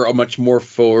darker, a much more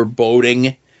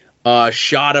foreboding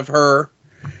shot of her.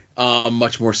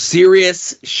 Much more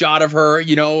serious shot of her,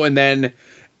 and then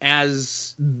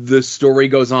as the story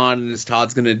goes on, and as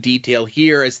Todd's going to detail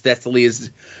here, as Thessaly is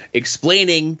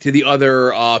explaining to the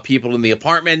other people in the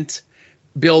apartment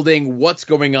building what's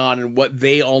going on and what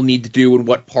they all need to do and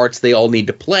what parts they all need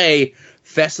to play,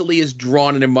 Thessaly is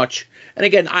drawn in a much, and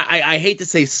again, I hate to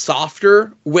say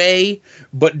softer way,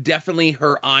 but definitely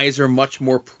her eyes are much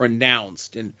more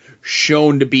pronounced and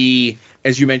shown to be,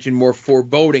 as you mentioned, more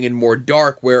foreboding and more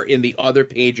dark, where in the other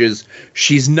pages,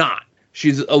 she's not.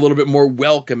 She's a little bit more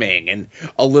welcoming and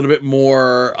a little bit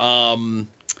more, and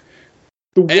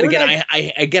again,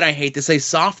 I hate to say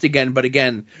soft again, but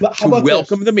again, to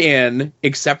welcome them in,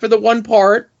 except for the one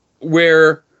part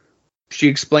where she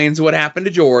explains what happened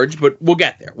to George, but we'll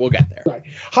get there. Right.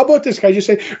 How about this? Can I just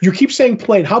say, you keep saying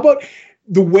plain. How about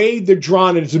the way they're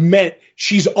drawn? It's meant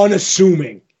she's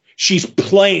unassuming. She's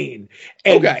plain.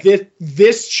 And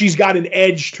this, she's got an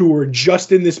edge to her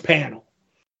just in this panel.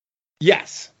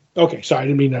 Yes. Okay. Sorry. I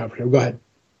didn't mean that. Go ahead.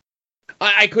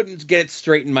 I couldn't get it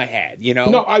straight in my head,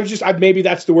 No, maybe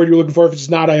that's the word you're looking for. If it's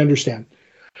not, I understand.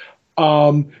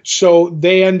 So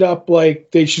they end up like,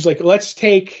 she's like,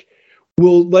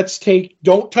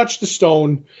 don't touch the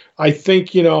stone. I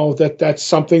think, that's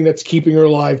something that's keeping her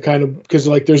alive, kind of, because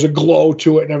like there's a glow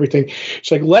to it and everything.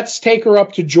 She's like, let's take her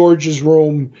up to George's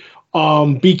room.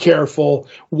 Be careful.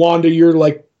 Wanda, you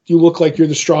look like you're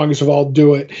the strongest of all.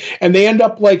 Do it. And they end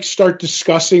up like start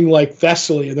discussing like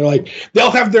Thessaly, and they're like,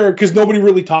 they'll have because nobody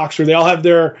really talks to her. They all have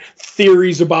their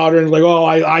theories about her, and like, oh,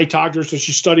 I talked to her, so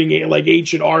she's studying like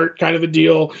ancient art, kind of a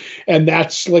deal. And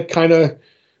that's like kind of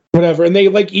whatever. And they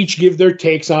like each give their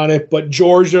takes on it, but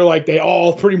George, they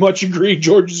all pretty much agree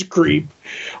George is a creep.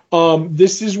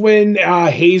 This is when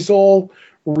Hazel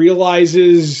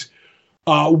realizes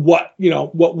what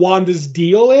Wanda's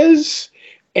deal is,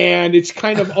 and it's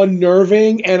kind of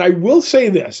unnerving. And I will say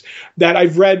this, that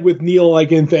I've read with Neil,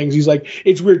 like in things, he's like,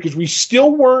 it's weird because we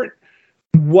still weren't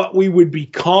what we would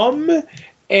become.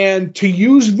 And to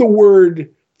use the word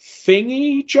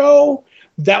thingy, Joe,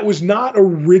 that was not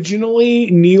originally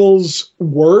Neil's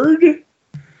word,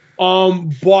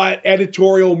 but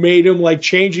editorial made him like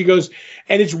change. He goes,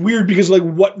 and it's weird because like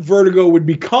what Vertigo would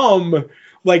become,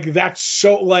 like that's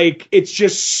so like it's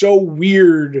just so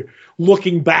weird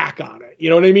looking back on it. You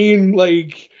know what I mean?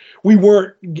 Like we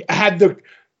had the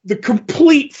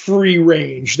complete free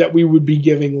range that we would be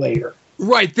giving later.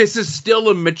 Right. This is still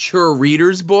a mature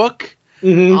reader's book.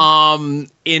 Mm-hmm.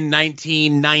 In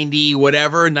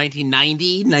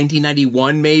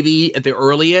 1991 maybe at the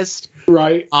earliest.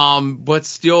 Right. But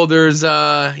still there's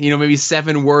maybe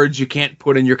 7 words you can't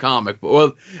put in your comic.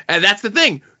 Well, and that's the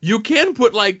thing. You can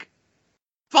put like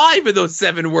 5 of those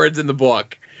 7 words in the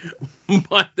book.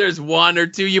 But there's 1 or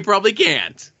 2 you probably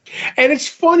can't. And it's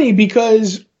funny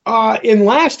because in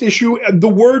last issue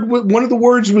one of the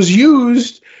words was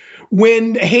used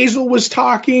when Hazel was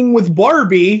talking with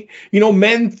Barbie,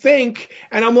 men think,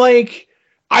 and I'm like,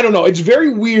 I don't know. It's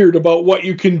very weird about what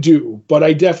you can do, but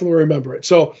I definitely remember it.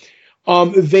 So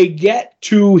they get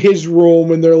to his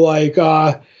room and they're like,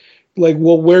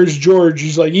 well, where's George?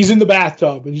 He's like, he's in the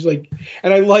bathtub. And he's like,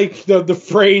 and I like the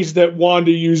phrase that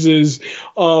Wanda uses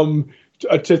to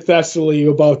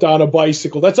Thessaly about on a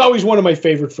bicycle. That's always one of my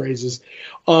favorite phrases.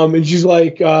 And she's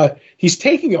like, he's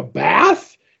taking a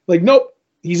bath? Like, nope.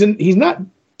 He's not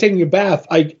taking a bath.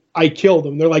 I killed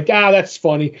him. They're like, that's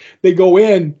funny. They go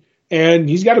in and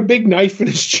he's got a big knife in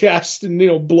his chest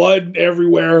and blood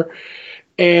everywhere.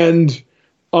 And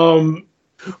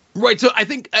right. So I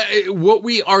think what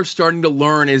we are starting to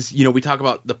learn is, we talk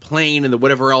about the plane and the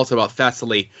whatever else about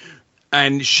Thessaly.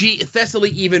 And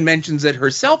Thessaly even mentions it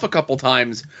herself a couple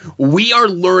times. We are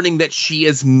learning that she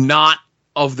is not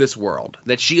of this world,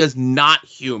 that she is not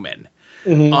human.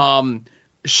 Mm-hmm.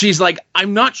 She's like,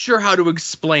 I'm not sure how to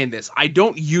explain this. I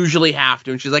don't usually have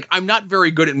to. And she's like, I'm not very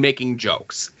good at making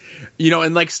jokes,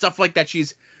 and like stuff like that.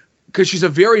 Because she's a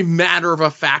very matter of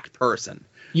a fact person.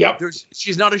 Yep.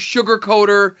 She's not a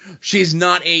sugarcoater. She's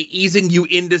not easing you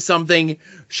into something.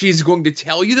 She's going to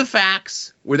tell you the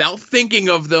facts without thinking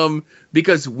of them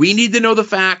because we need to know the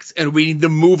facts and we need to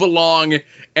move along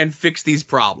and fix these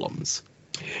problems.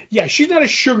 Yeah, she's not a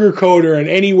sugarcoater in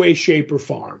any way, shape, or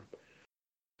form.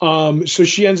 So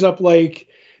she ends up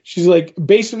she's like,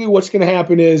 basically what's going to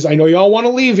happen is, I know y'all want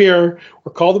to leave here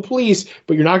or call the police,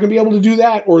 but you're not going to be able to do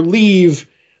that or leave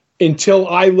until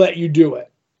I let you do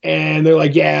it. And they're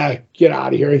like, yeah, get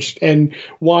out of here. And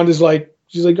Wanda's like,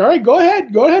 she's like, all right, go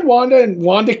ahead, Wanda. And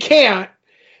Wanda can't.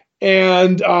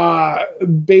 And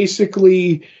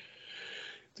basically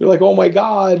they're like, oh my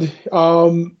God,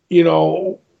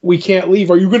 we can't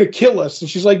leave. Are you going to kill us? And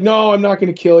she's like, no, I'm not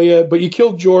going to kill you. But you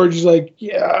killed George. He's like,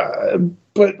 yeah,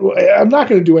 but I'm not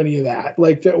going to do any of that.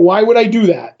 Like, why would I do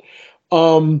that?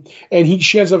 And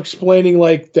she ends up explaining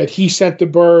that he sent the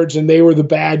birds and they were the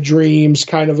bad dreams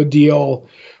kind of a deal.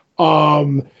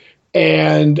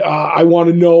 And I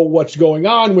want to know what's going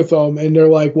on with them. And they're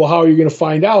like, well, how are you going to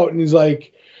find out? And he's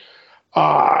like,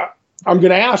 I'm going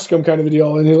to ask him kind of a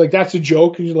deal. And he's like, that's a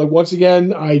joke. And he's like, once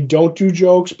again, I don't do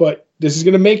jokes, but this is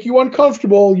going to make you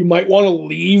uncomfortable. You might want to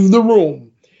leave the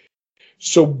room.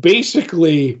 So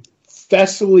basically,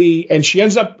 Thessaly, and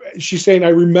she's saying, I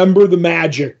remember the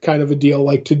magic kind of a deal,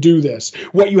 to do this,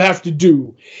 what you have to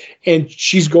do. And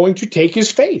she's going to take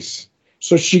his face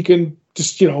so she can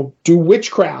just, do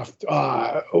witchcraft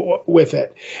with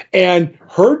it. And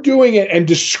her doing it and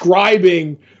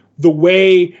describing the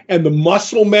way and the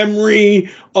muscle memory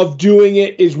of doing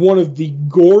it is one of the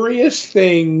goriest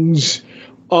things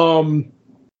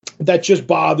that just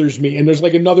bothers me. And there's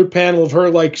another panel of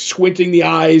her squinting the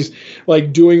eyes,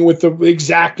 doing it with the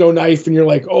X-Acto knife, and you're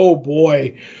like, oh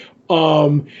boy.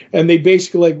 And they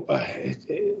basically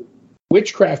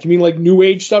witchcraft. You mean New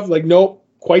Age stuff? Nope,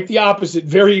 quite the opposite.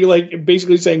 Very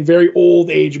basically saying very old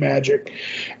age magic.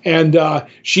 And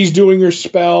she's doing her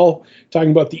spell,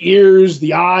 talking about the ears,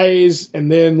 the eyes, and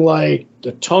then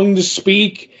the tongue to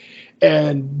speak.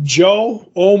 And Joe,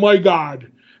 oh my God.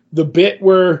 The bit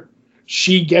where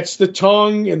she gets the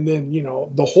tongue and then,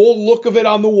 the whole look of it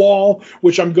on the wall,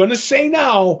 which I'm going to say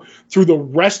now through the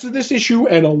rest of this issue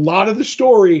and a lot of the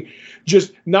story,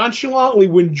 just nonchalantly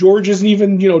when George isn't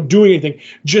even, doing anything,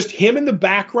 just him in the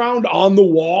background on the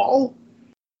wall.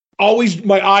 Always,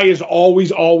 my eye is always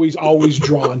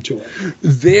drawn to it.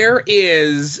 There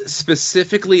is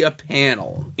specifically a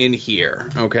panel in here.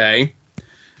 Okay.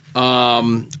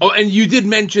 And you did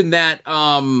mention that,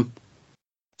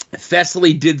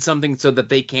 Thessaly did something so that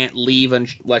they can't leave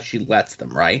unless she lets them,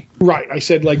 right? Right. I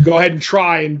said, go ahead and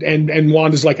try, and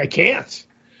Wanda's like, I can't.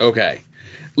 Okay.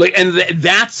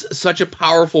 That's such a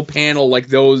powerful panel,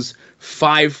 those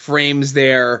 5 frames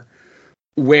there,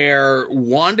 where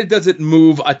Wanda doesn't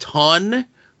move a ton,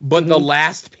 but the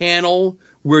last panel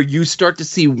where you start to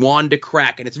see Wanda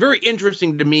crack, and it's very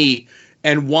interesting to me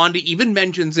and Wanda even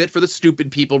mentions it for the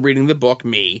stupid people reading the book,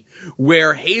 me,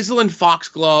 where Hazel and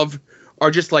Foxglove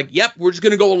are just like, yep, we're just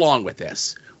going to go along with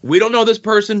this. We don't know this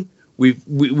person. We've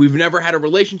never had a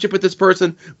relationship with this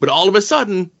person, but all of a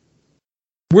sudden,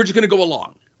 we're just going to go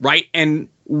along, right? And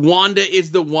Wanda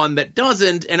is the one that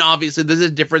doesn't, and obviously there's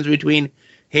a difference between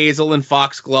Hazel and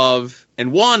Foxglove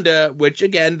and Wanda, which,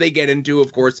 again, they get into,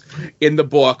 of course, in the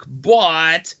book,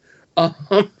 but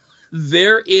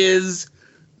there is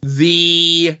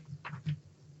the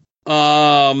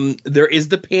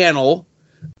panel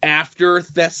after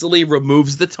Thessaly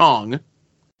removes the tongue,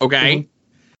 okay? Mm-hmm.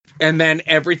 And then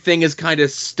everything is kind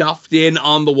of stuffed in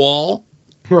on the wall.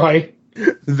 Right.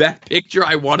 That picture,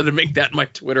 I wanted to make that my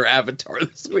Twitter avatar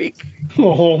this week.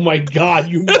 Oh my God,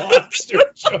 you monster,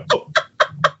 Joe.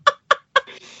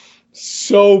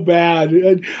 So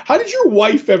bad. How did your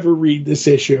wife ever read this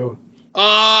issue?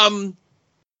 I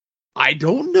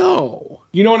don't know.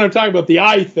 You know what I'm talking about, the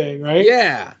eye thing, right?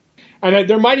 Yeah. And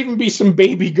there might even be some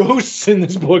baby ghosts in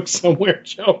this book somewhere,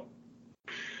 Joe.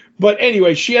 But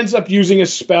anyway, she ends up using a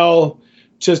spell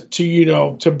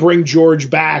to bring George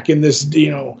back in this,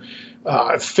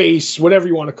 face, whatever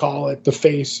you want to call it, the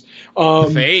face.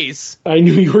 Face. I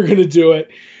knew you were going to do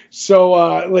it. So,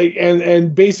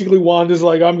 and basically Wanda's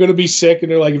like, I'm going to be sick.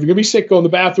 And they're like, if you're going to be sick, go in the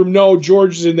bathroom. No,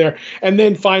 George is in there. And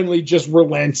then finally just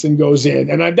relents and goes in.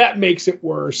 And that makes it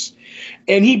worse.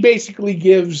 And he basically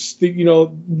gives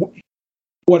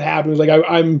what happens. Like,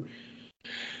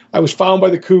 I was found by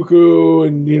the cuckoo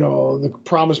and, they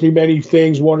promised me many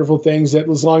things, wonderful things, that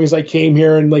as long as I came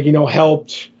here and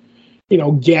helped,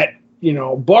 get,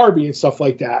 Barbie and stuff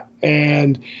like that.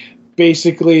 And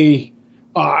basically,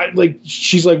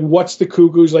 she's like, what's the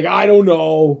cuckoo? He's like, I don't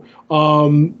know.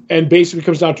 And basically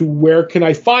comes down to, where can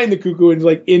I find the cuckoo? And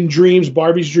like, in dreams,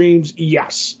 Barbie's dreams.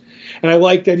 Yes. And I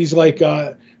like that. He's like,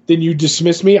 then you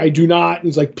dismiss me. I do not. And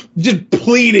he's like, just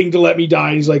pleading to let me die.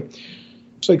 And he's like,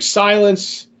 it's like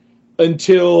silence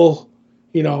until,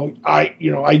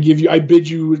 I bid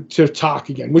you to talk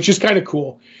again, which is kind of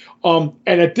cool. And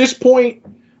at this point,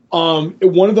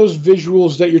 one of those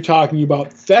visuals that you're talking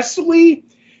about, Thessaly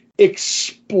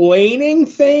explaining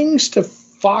things to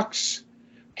Fox,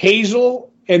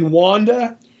 Hazel, and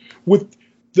Wanda with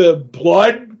the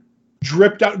blood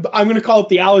dripped out. I'm going to call it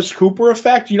the Alice Cooper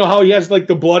effect. You know how he has like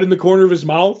the blood in the corner of his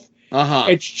mouth? Uh-huh.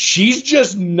 And she's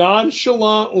just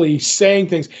nonchalantly saying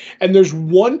things. And there's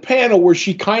one panel where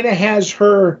she kind of has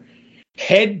her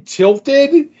head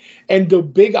tilted and the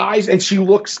big eyes, and she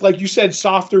looks, like you said,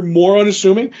 softer, more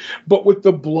unassuming, but with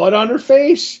the blood on her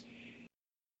face,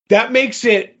 that makes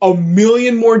it a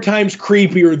million more times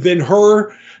creepier than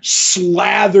her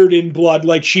slathered in blood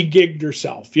like she gigged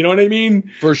herself. You know what I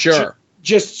mean? For sure.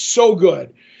 Just so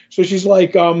good. So she's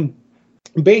like,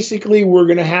 basically, we're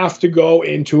going to have to go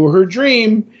into her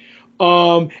dream.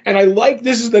 And I like,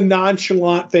 this is the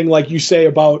nonchalant thing, like you say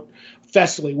about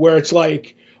Thessaly, where it's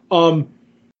like,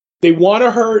 they want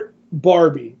to hurt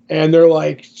Barbie. And they're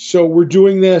like, so we're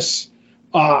doing this,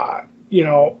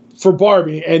 for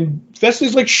Barbie. And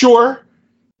Thessaly's like, sure.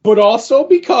 But also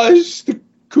because the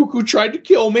cuckoo tried to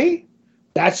kill me.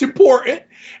 That's important.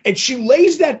 And she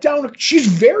lays that down. She's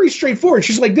very straightforward.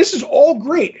 She's like, this is all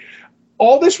great.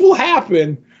 All this will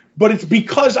happen, but it's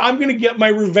because I'm going to get my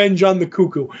revenge on the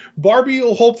cuckoo. Barbie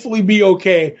will hopefully be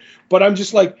okay, but I'm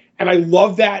just like, and I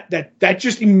love that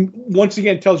just once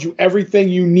again tells you everything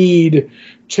you need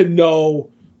to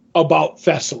know about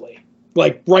Thessaly,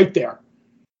 like right there.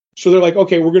 So they're like,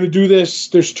 okay, we're going to do this.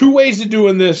 There's two ways of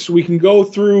doing this. We can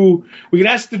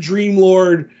ask the Dream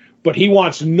Lord, but he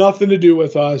wants nothing to do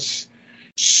with us.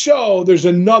 So there's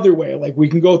another way. Like, we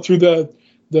can go through the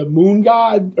moon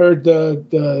god, or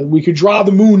we could draw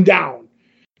the moon down.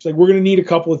 It's like, we're going to need a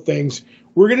couple of things.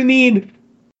 We're going to need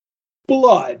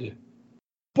blood,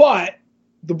 but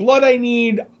the blood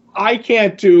I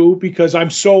can't do because I'm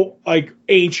so like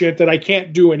ancient that I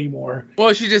can't do anymore.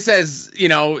 Well, she just says,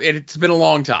 it's been a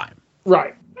long time.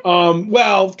 Right.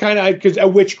 Well, kind of, because a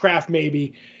witchcraft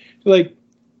maybe. Like,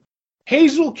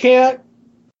 Hazel can't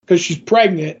because she's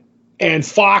pregnant. And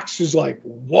Fox is like,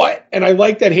 what? And I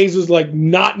like that Hazel's like,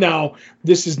 not now.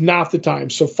 This is not the time.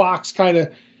 So Fox kind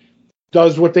of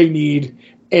does what they need.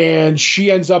 And she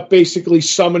ends up basically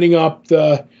summoning up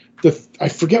the I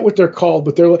forget what they're called,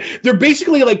 but they're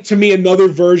basically like, to me, another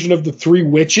version of the three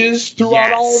witches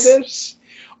throughout all of this.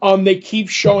 They keep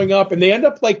showing up, and they end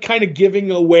up like kind of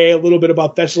giving away a little bit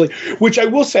about Thessaly, which I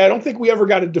will say, I don't think we ever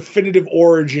got a definitive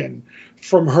origin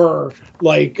from her,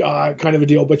 like kind of a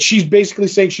deal. But she's basically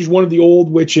saying she's one of the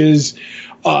old witches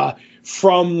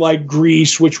from like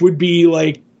Greece, which would be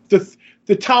like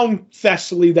the town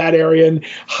Thessaly, that area, and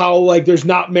how like there's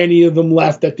not many of them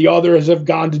left, that the others have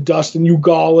gone to dust and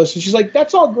Eugalis. And she's like,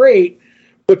 that's all great,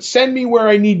 but send me where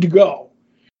I need to go.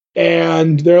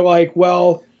 And they're like,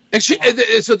 well. And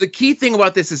so the key thing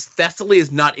about this is Thessaly is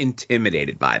not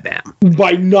intimidated by them.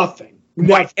 By nothing.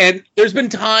 Right. And there's been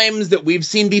times that we've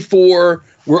seen before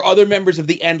where other members of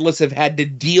the Endless have had to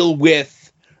deal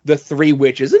with the three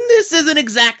witches. And this isn't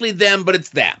exactly them, but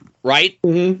it's them, right?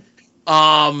 Mm-hmm.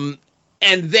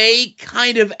 And they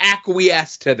kind of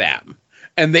acquiesce to them.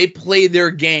 And they play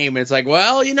their game. And it's like,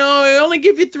 well, you know, I only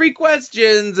give you 3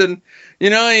 questions. And, you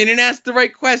know, you didn't ask the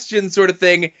right questions, sort of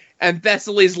thing. And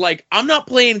Thessaly's like, I'm not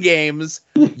playing games.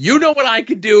 You know what I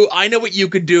could do. I know what you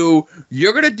could do.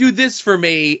 You're going to do this for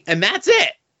me. And that's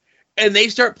it. And they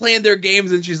start playing their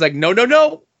games. And she's like,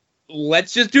 no.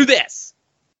 Let's just do this.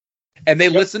 And they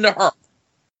listen to her.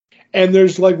 And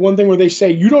there's like one thing where they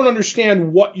say, you don't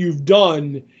understand what you've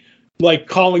done, like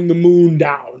calling the moon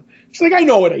down. She's like, I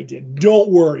know what I did. Don't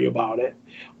worry about it.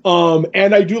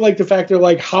 And I do like the fact they're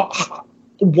like,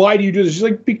 why do you do this? She's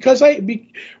like,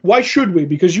 why should we?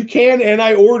 Because you can, and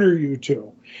I order you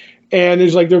to. And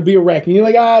there's like, there'll be a wreck. And you're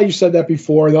like, you said that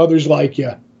before. The others like,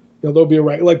 yeah, there'll be a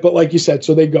wreck. But like you said,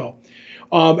 so they go.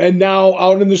 And now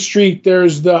out in the street,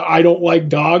 there's the I don't like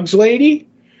dogs lady.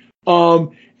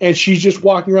 And she's just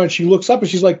walking around. She looks up and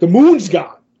she's like, the moon's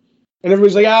gone. And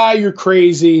everybody's like, you're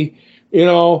crazy, you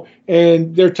know.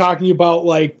 And they're talking about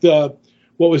like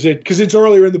what was it? Because it's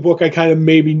earlier in the book, I kind of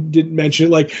maybe didn't mention it,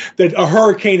 like that a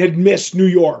hurricane had missed New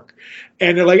York.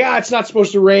 And they're like, it's not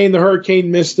supposed to rain. The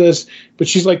hurricane missed us. But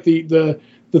she's like, the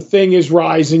thing is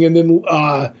rising. And then,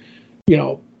 you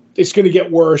know, it's going to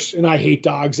get worse. And I hate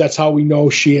dogs. That's how we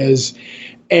know she is.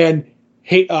 And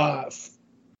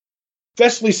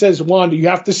Thessaly says, Wanda, you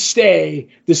have to stay.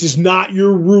 This is not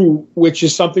your route, which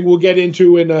is something we'll get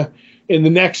into in the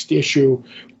next issue.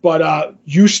 But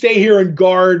you stay here and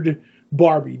guard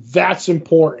Barbie. That's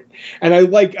important. And I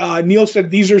like Neil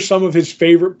said these are some of his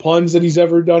favorite puns that he's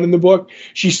ever done in the book.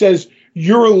 She says,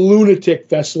 you're a lunatic,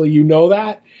 Thessaly. You know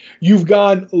that? You've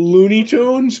gone Looney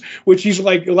Tunes, which he's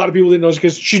like, a lot of people didn't know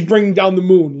because she's bringing down the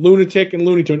moon, lunatic and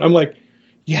Looney Tune. I'm like,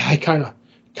 yeah, I kind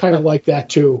of like that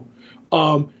too.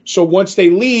 So once they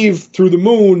leave through the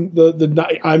moon,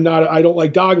 I don't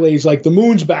like dog ladies, like the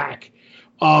moon's back.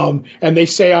 And they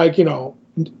say, you know,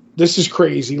 this is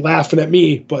crazy, laughing at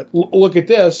me, but look at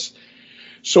this.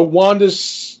 So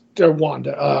Wanda's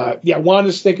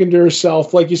thinking to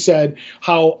herself, like you said,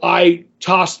 how I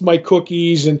tossed my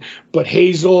cookies, but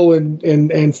Hazel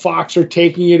and Fox are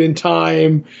taking it in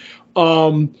time.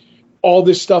 All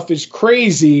this stuff is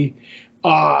crazy.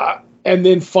 And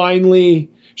then finally,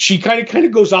 she kind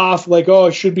of goes off like,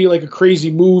 it should be like a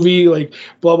crazy movie, like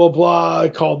blah, blah, blah,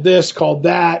 called this, called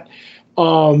that.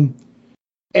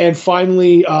 And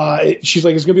finally, she's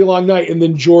like, it's going to be a long night. And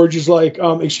then George is like,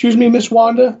 excuse me, Miss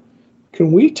Wanda,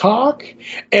 can we talk?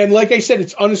 And like I said,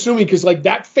 it's unassuming because like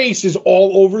that face is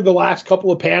all over the last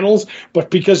couple of panels. But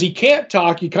because he can't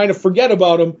talk, you kind of forget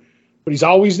about him. But he's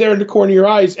always there in the corner of your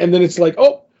eyes. And then it's like,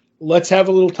 let's have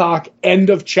a little talk. End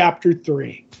of chapter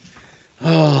 3.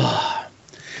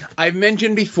 I've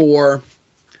mentioned before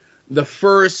the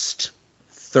first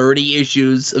 30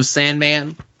 issues of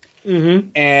Sandman. Mm-hmm.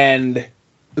 And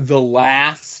the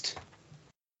last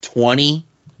 20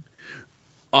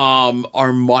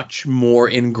 are much more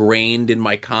ingrained in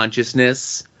my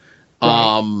consciousness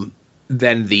than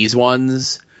these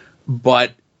ones.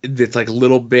 But it's like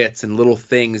little bits and little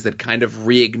things that kind of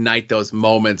reignite those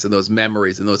moments and those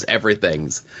memories and those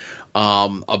everythings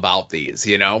about these,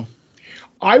 you know?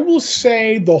 I will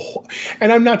say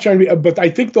and I'm not trying to be, but I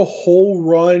think the whole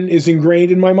run is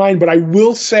ingrained in my mind. But I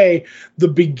will say the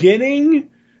beginning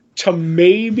to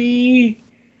maybe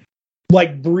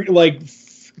like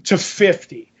to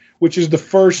 50, which is the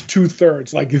first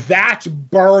 2/3, like that's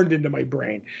burned into my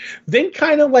brain. Then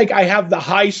kind of like I have the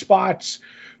high spots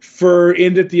for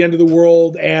End at the End of the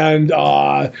World and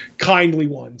Kindly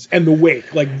Ones and The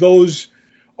Wake. Like those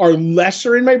are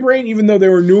lesser in my brain, even though they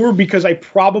were newer, because I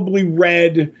probably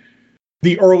read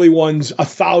the early ones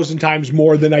 1,000 times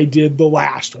more than I did the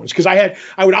last ones. Because I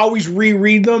would always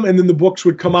reread them, and then the books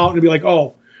would come out and be like,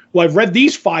 well, I've read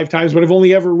these 5 times, but I've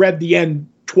only ever read the end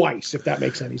twice, if that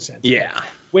makes any sense. Yeah.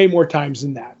 Way more times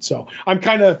than that. So I'm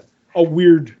kind of a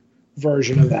weird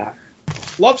version of that.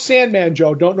 Love Sandman,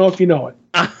 Joe. Don't know if you know it.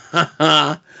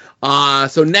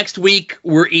 So next week,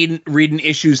 we're reading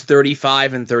issues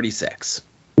 35 and 36.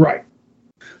 Right.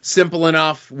 Simple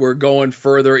enough. We're going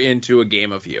further into A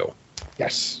Game of You.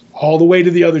 Yes. All the way to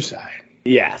the other side.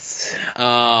 Yes.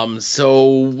 So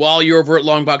while you're over at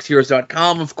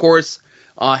longboxheroes.com, of course,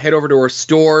 head over to our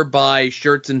store, buy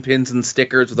shirts and pins and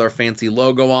stickers with our fancy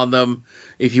logo on them.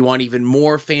 If you want even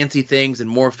more fancy things and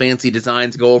more fancy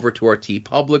designs, go over to our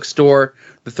TeePublic store.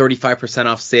 The 35%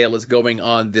 off sale is going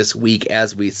on this week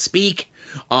as we speak.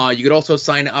 You could also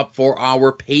sign up for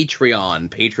our Patreon,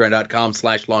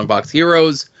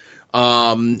 patreon.com/longboxheroes.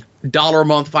 $1 a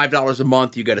month, $5 a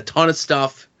month. You get a ton of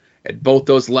stuff at both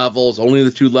those levels, only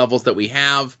the 2 levels that we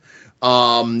have.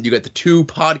 You get the 2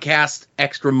 podcasts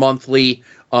extra monthly,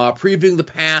 previewing the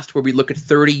past, where we look at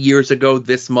 30 years ago,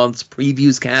 this month's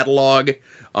previews catalog.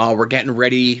 We're getting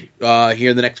ready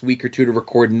here in the next week or 2 to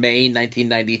record May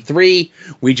 1993.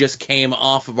 We just came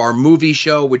off of our movie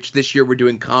show, which this year we're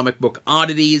doing Comic Book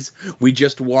Oddities. We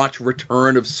just watched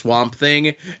Return of Swamp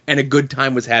Thing, and a good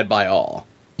time was had by all.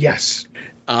 Yes.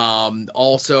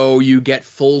 Also, you get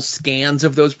full scans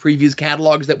of those previews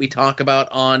catalogs that we talk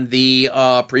about on the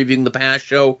Previewing the Past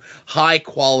show. High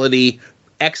quality,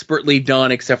 expertly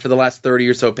done, except for the last 30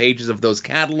 or so pages of those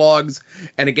catalogs.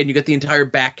 And again, you get the entire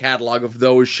back catalog of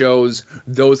those shows,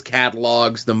 those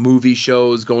catalogs, the movie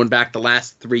shows going back the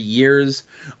last 3 years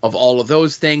of all of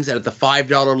those things. And at the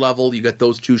 $5 level, you get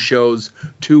those 2 shows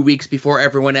 2 weeks before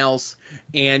everyone else.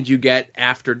 And you get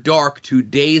After Dark 2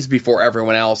 days before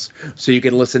everyone else, so you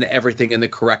can listen to everything in the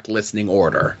correct listening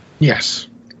order. Yes.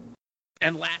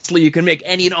 And lastly, you can make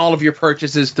any and all of your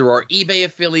purchases through our eBay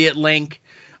affiliate link.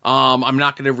 I'm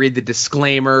not going to read the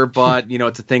disclaimer, but,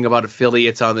 it's a thing about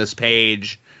affiliates on this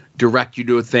page. Direct you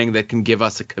to a thing that can give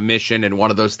us a commission, and one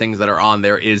of those things that are on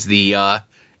there is the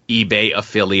eBay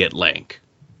affiliate link.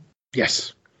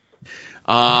 Yes.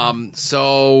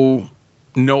 So,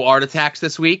 no art attacks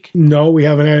this week? No, we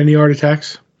haven't had any art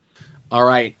attacks. All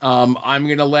right. I'm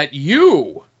going to let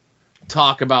you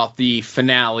talk about the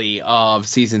finale of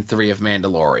Season 3 of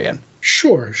Mandalorian.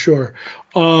 Sure.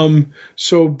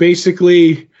 So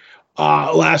basically,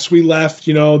 last we left,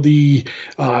 the Din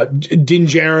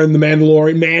Djarin, the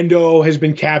Mandalorian, Mando has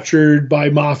been captured by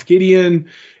Moff Gideon,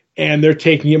 and they're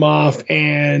taking him off,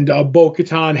 and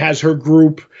Bo-Katan has her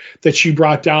group that she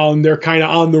brought down. They're kind of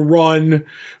on the run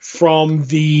from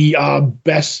the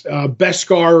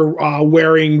Beskar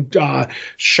wearing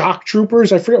shock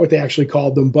troopers. I forget what they actually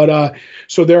called them, but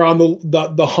so they're on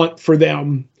the hunt for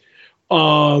them.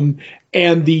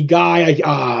 And the guy,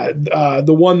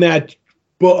 the one that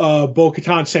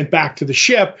Bo-Katan sent back to the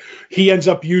ship, he ends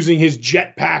up using his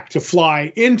jetpack to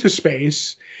fly into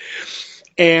space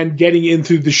and getting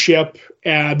into the ship,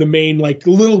 the main,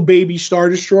 little baby Star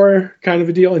Destroyer kind of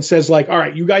a deal, and says, all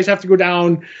right, you guys have to go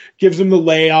down, gives them the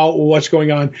layout, what's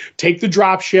going on, take the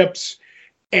drop ships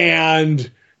and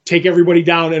take everybody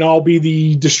down, and I'll be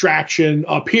the distraction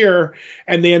up here.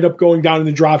 And they end up going down in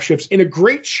the dropships in a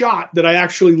great shot that I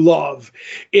actually love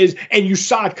and you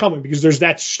saw it coming, because there's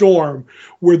that storm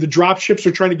where the dropships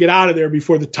are trying to get out of there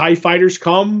before the TIE fighters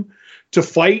come to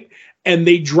fight, and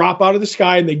they drop out of the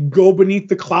sky and they go beneath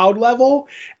the cloud level.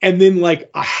 And then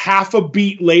a half a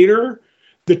beat later,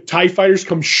 the TIE fighters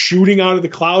come shooting out of the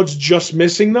clouds, just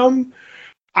missing them.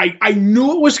 I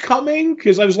knew it was coming,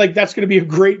 because I was like, that's going to be a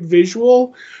great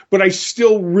visual, but I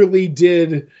still really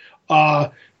did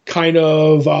kind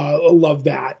of love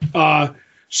that.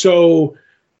 So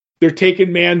they're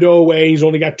taking Mando away. He's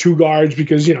only got 2 guards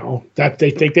because, that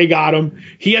they think they got him.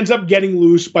 He ends up getting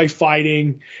loose by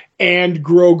fighting, and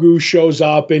Grogu shows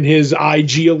up in his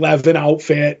IG-11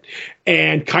 outfit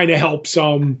and kind of helps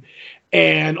him.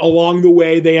 And along the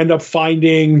way, they end up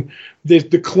finding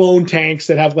the clone tanks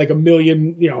that have a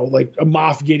million, a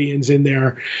Moff Gideon's in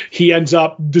there. He ends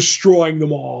up destroying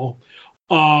them all.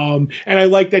 And I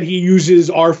like that he uses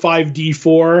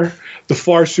R5D4, the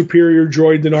far superior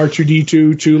droid than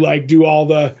R2D2, to do all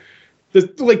the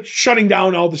shutting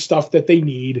down all the stuff that they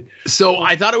need. So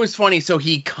I thought it was funny. So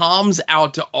he comes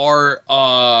out to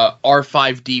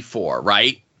R5D4,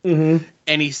 right? Mm-hmm.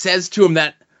 And he says to him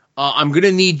that, I'm going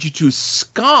to need you to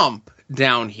scomp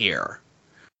down here.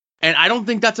 And I don't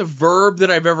think that's a verb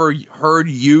that I've ever heard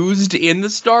used in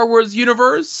the Star Wars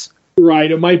universe.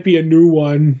 Right, it might be a new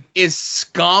one. Is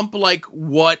scomp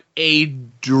what a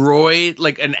droid,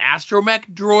 an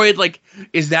astromech droid,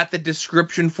 is that the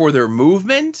description for their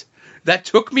movement? That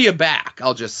took me aback,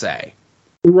 I'll just say.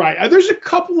 Right, there's a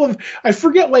couple of, I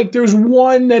forget, there's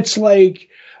one that's a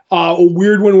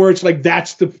weird one where it's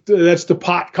that's the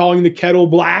pot calling the kettle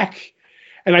black.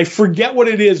 And I forget what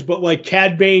it is, but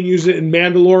Cad Bane uses it and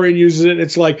Mandalorian uses it. And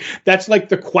it's that's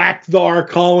the Quackthar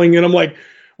calling. And I'm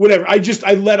whatever. I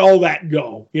let all that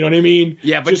go. You know what I mean?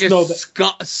 Yeah, but just know that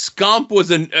Scump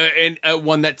was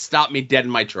one that stopped me dead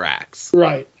in my tracks.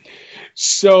 Right.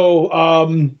 So,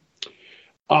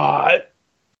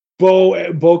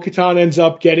 Bo-Katan ends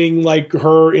up getting like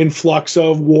her influx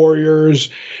of warriors,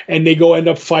 and they end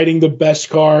up fighting the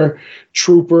Beskar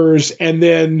troopers, and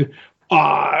then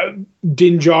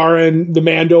Din Djarin, the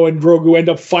Mando, and Grogu end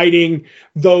up fighting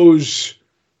those.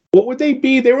 What would they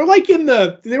be? They were like in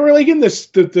the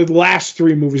last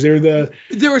three movies. They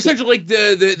were essentially like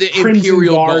the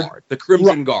Imperial Guard, the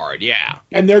Crimson Guard, yeah.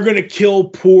 And they're gonna kill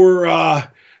poor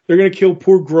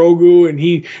Grogu, and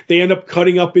they end up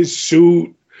cutting up his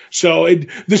suit. So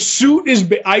the suit is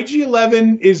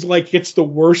IG-11 is like it's the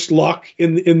worst luck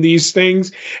in these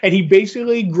things, and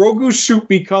Grogu's suit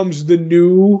becomes the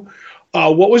new.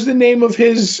 What was the name of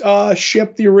his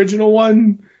ship? The original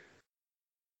one.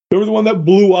 They were the one that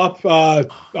blew up.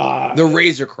 The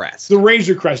Razor Crest. The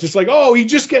Razor Crest. It's like,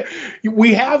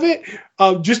 we have it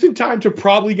just in time to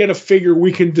probably get a figure.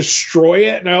 We can destroy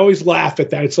it. And I always laugh at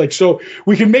that. It's like, so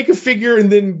we can make a figure and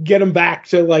then get them back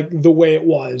to like the way it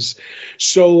was.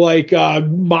 So like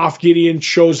Moff Gideon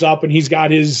shows up and he's got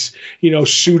his,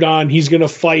 suit on. He's going to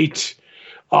fight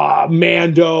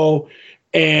Mando.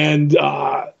 And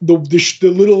the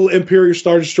little Imperial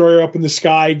Star Destroyer up in the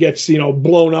sky gets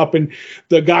blown up, and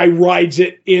the guy rides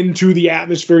it into the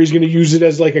atmosphere. He's going to use it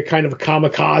as like a kind of a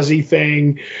kamikaze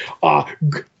thing.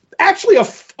 Actually, a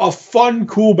fun,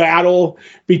 cool battle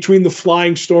between the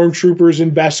flying stormtroopers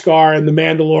and Beskar and the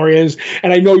Mandalorians.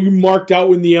 And I know you marked out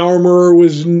when the armorer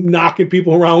was knocking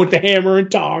people around with the hammer and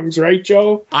tongs, right,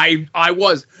 Joe? I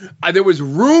was. There was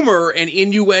rumor and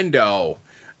innuendo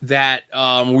that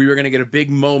we were going to get a big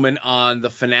moment on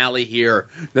the finale here,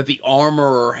 that the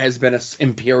armorer has been an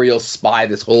Imperial spy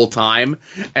this whole time,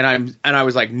 and I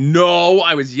was like, no,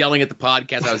 I was yelling at the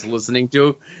podcast I was listening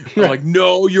to. I'm like,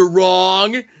 no, you're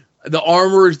wrong. The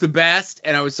armorer is the best,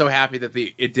 and I was so happy that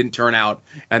it didn't turn out,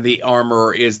 and the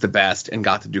armorer is the best, and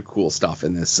got to do cool stuff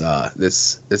in this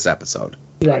episode.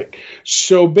 Right.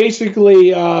 So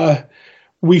basically,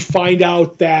 we find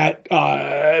out that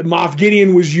Moff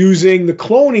Gideon was using the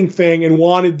cloning thing and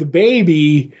wanted the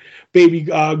baby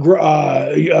Yoda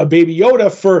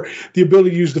for the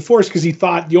ability to use the Force, because he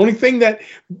thought the only thing that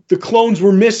the clones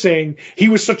were missing, he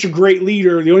was such a great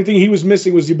leader, the only thing he was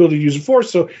missing was the ability to use the Force.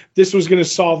 So this was going to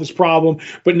solve this problem,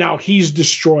 but now he's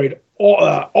destroyed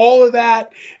all of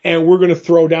that, and we're going to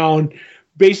throw down.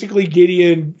 Basically,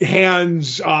 Gideon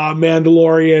hands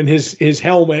Mandalorian his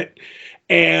helmet,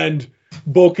 and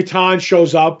Bo-Katan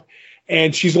shows up,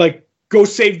 and she's like, go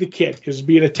save the kid because he's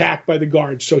being attacked by the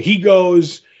guards. So he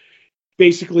goes,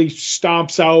 basically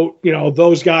stomps out,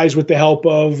 those guys with the help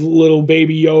of little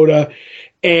baby Yoda,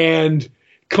 and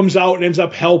comes out and ends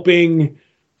up helping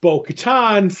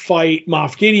Bo-Katan fight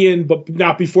Moff Gideon, but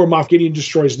not before Moff Gideon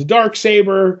destroys the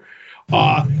Darksaber.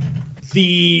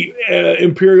 The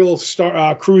Imperial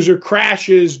cruiser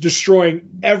crashes, destroying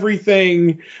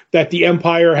everything that the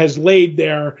Empire has laid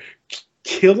there,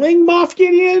 killing Moff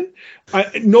Gideon.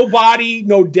 No body,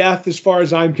 no death as far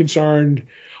as I'm concerned.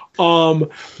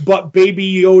 But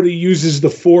Baby Yoda uses the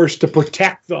Force to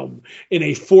protect them in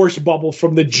a Force bubble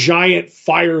from the giant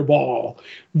fireball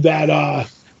that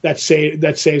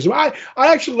saves them. I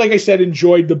actually, like I said,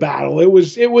 enjoyed the battle. It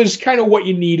was kind of what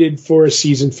you needed for a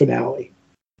season finale.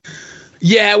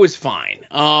 Yeah, it was fine.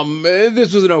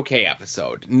 This was an okay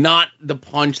episode. Not the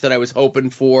punch that I was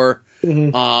hoping for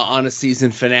on a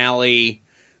season finale.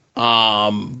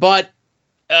 But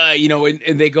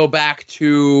and they go back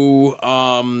to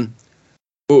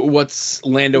what's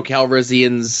Lando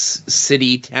Calrissian's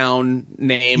city town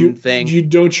name thing?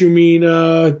 Don't you mean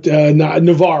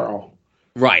Navarro?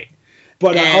 Right.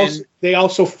 But they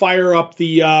also fire up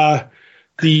the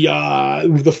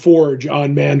forge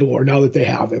on Mandalore now that they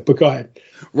have it. But go ahead.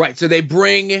 Right. So they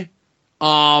bring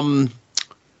Mando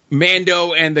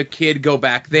and the kid go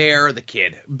back there. The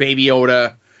kid, Baby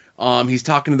Yoda. He's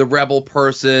talking to the rebel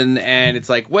person, and it's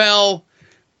like, well,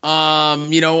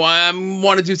 I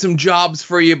want to do some jobs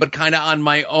for you, but kind of on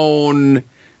my own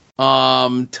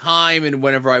time and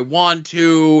whenever I want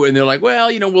to. And they're like, well,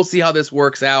 we'll see how this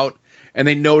works out. And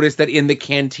they notice that in the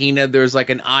cantina, there's like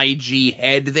an IG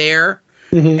head there.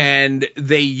 Mm-hmm. And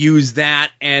they use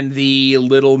that and the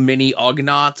little mini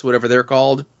Ugnaughts, whatever they're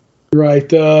called.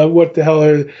 Right. What the hell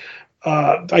are...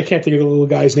 I can't think of the little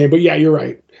guy's name, but yeah, you're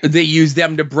right. They use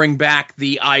them to bring back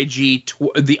the IG-11.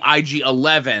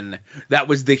 That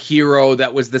was the hero.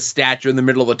 That was the statue in the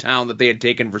middle of the town that they had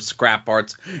taken for scrap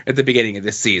parts at the beginning of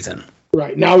this season.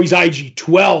 Right. Now he's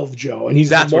IG-12, Joe, and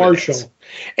he's the Marshal.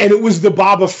 And it was the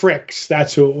Baba Fricks.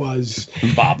 That's who it was.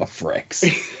 Baba Fricks.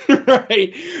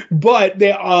 Right. But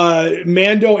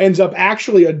Mando ends up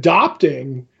actually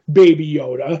adopting Baby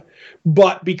Yoda,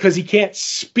 but because he can't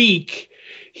speak,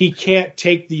 he can't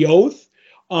take the oath.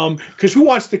 Because who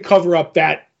wants to cover up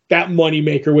that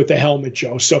moneymaker with the helmet,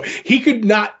 Joe? So he could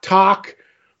not talk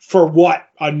for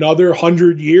another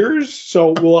 100 years.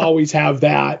 So we'll always have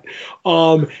that.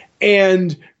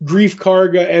 And Grief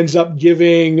Karga ends up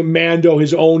giving Mando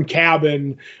his own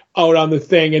cabin out on the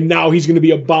thing, and now he's going to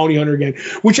be a bounty hunter again,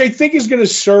 which I think is going to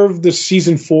serve the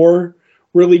season 4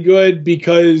 really good,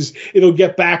 because it'll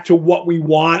get back to what we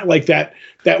want, like that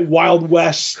Wild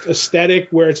West aesthetic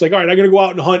where it's like, all right, I'm going to go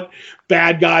out and hunt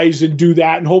bad guys and do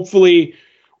that, and hopefully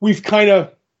we've kind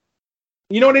of,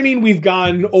 you know what I mean? We've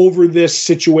gone over this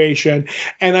situation,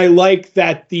 and I like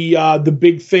that the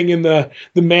big thing in the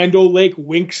Mando Lake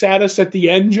winks at us at the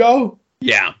end, Joe.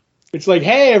 Yeah. It's like,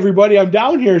 hey, everybody, I'm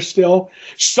down here still.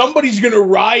 Somebody's going to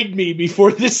ride me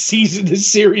before this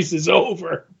series is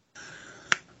over.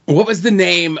 What was the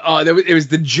name? It was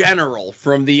the general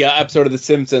from the episode of The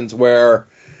Simpsons where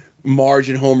Marge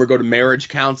and Homer go to marriage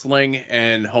counseling,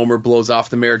 and Homer blows off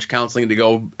the marriage counseling to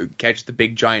go catch the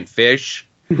big giant fish.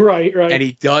 Right. And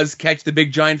he does catch the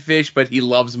big giant fish, but he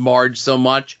loves Marge so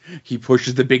much, he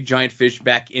pushes the big giant fish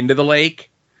back into the lake.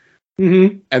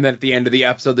 Mm-hmm. And then at the end of the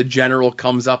episode, the general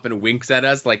comes up and winks at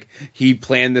us like he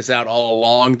planned this out all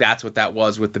along. That's what that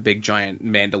was with the big giant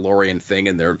Mandalorian thing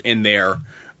in their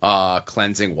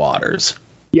cleansing waters.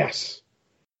 Yes.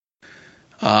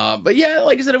 But yeah,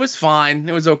 like I said, it was fine.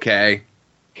 It was okay.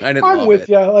 I didn't love with it.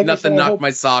 You. Like Nothing knocked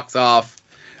my socks off.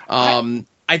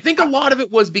 I think a lot of it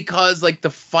was because like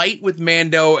the fight with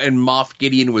Mando and Moff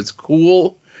Gideon was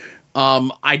cool.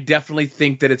 I definitely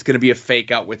think that it's going to be a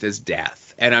fake out with his death.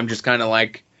 And I'm just kind of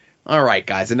like, all right,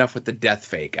 guys, enough with the death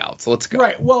fake outs. Let's go.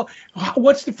 Right. Well,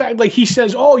 what's the fact? Like he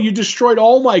says, oh, you destroyed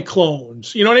all my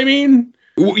clones. You know what I mean?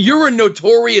 You're a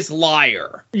notorious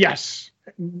liar. Yes.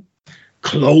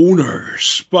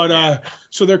 Cloners. But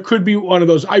so there could be one of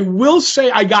those. I will say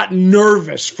I got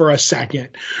nervous for a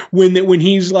second when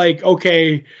he's like,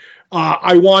 okay,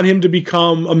 I want him to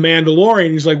become a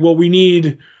Mandalorian. He's like, well, we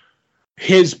need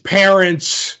his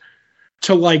parents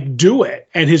to like do it,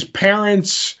 and his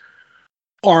parents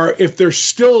are, if they're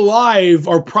still alive,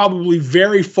 are probably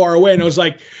very far away. And I was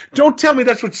like, don't tell me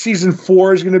that's what season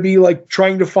 4 is going to be like,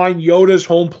 trying to find Yoda's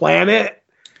home planet.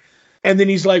 And then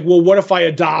he's like, well, what if I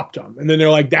adopt him? And then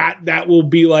they're like, that will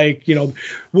be like, you know,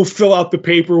 we'll fill out the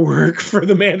paperwork for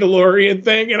the Mandalorian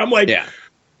thing. And I'm like, yeah,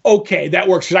 okay, that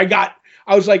works. Because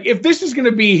I was like, if this is going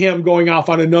to be him going off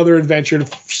on another adventure,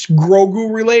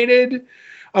 Grogu related,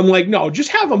 I'm like, no, just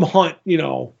have him hunt, you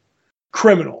know,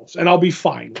 criminals, and I'll be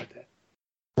fine with it.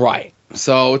 Right.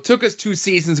 So it took us 2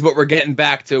 seasons, but we're getting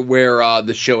back to where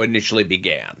the show initially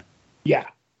began. Yeah.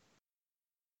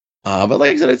 But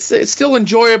like I said, it's still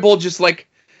enjoyable, just like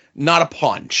not a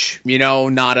punch, you know,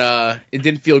 it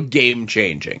didn't feel game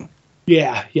changing.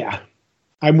 Yeah.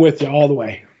 I'm with you all the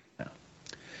way.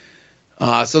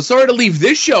 So sorry to leave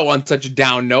this show on such a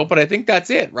down note, but I think that's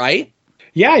it, right?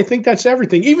 Yeah, I think that's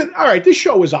everything. All right, this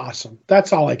show was awesome.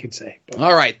 That's all I can say.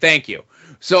 All right, thank you.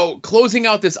 So closing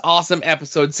out this awesome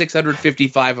episode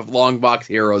 655 of Longbox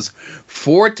Heroes,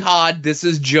 for Todd, this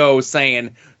is Joe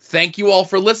saying thank you all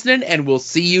for listening, and we'll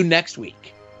see you next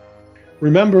week.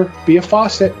 Remember, be a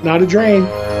faucet, not a drain.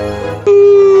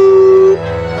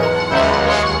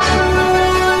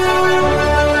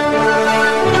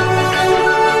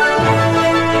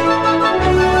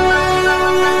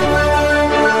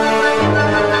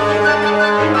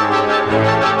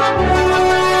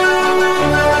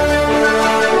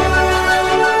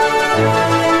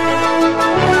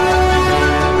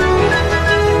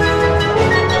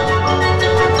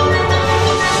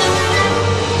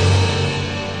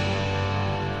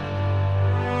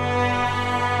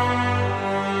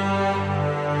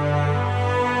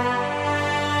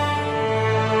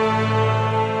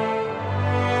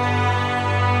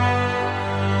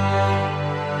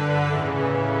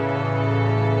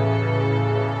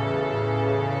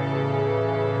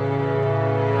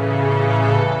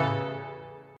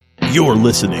 You're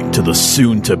listening to the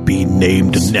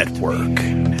soon-to-be-named network,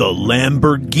 the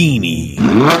Lamborghini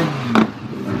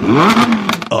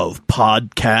of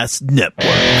podcast networks.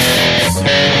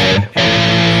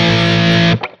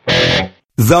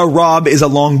 The Rob is a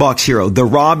Longbox hero. The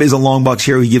Rob is a Longbox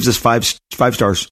hero. He gives us five stars.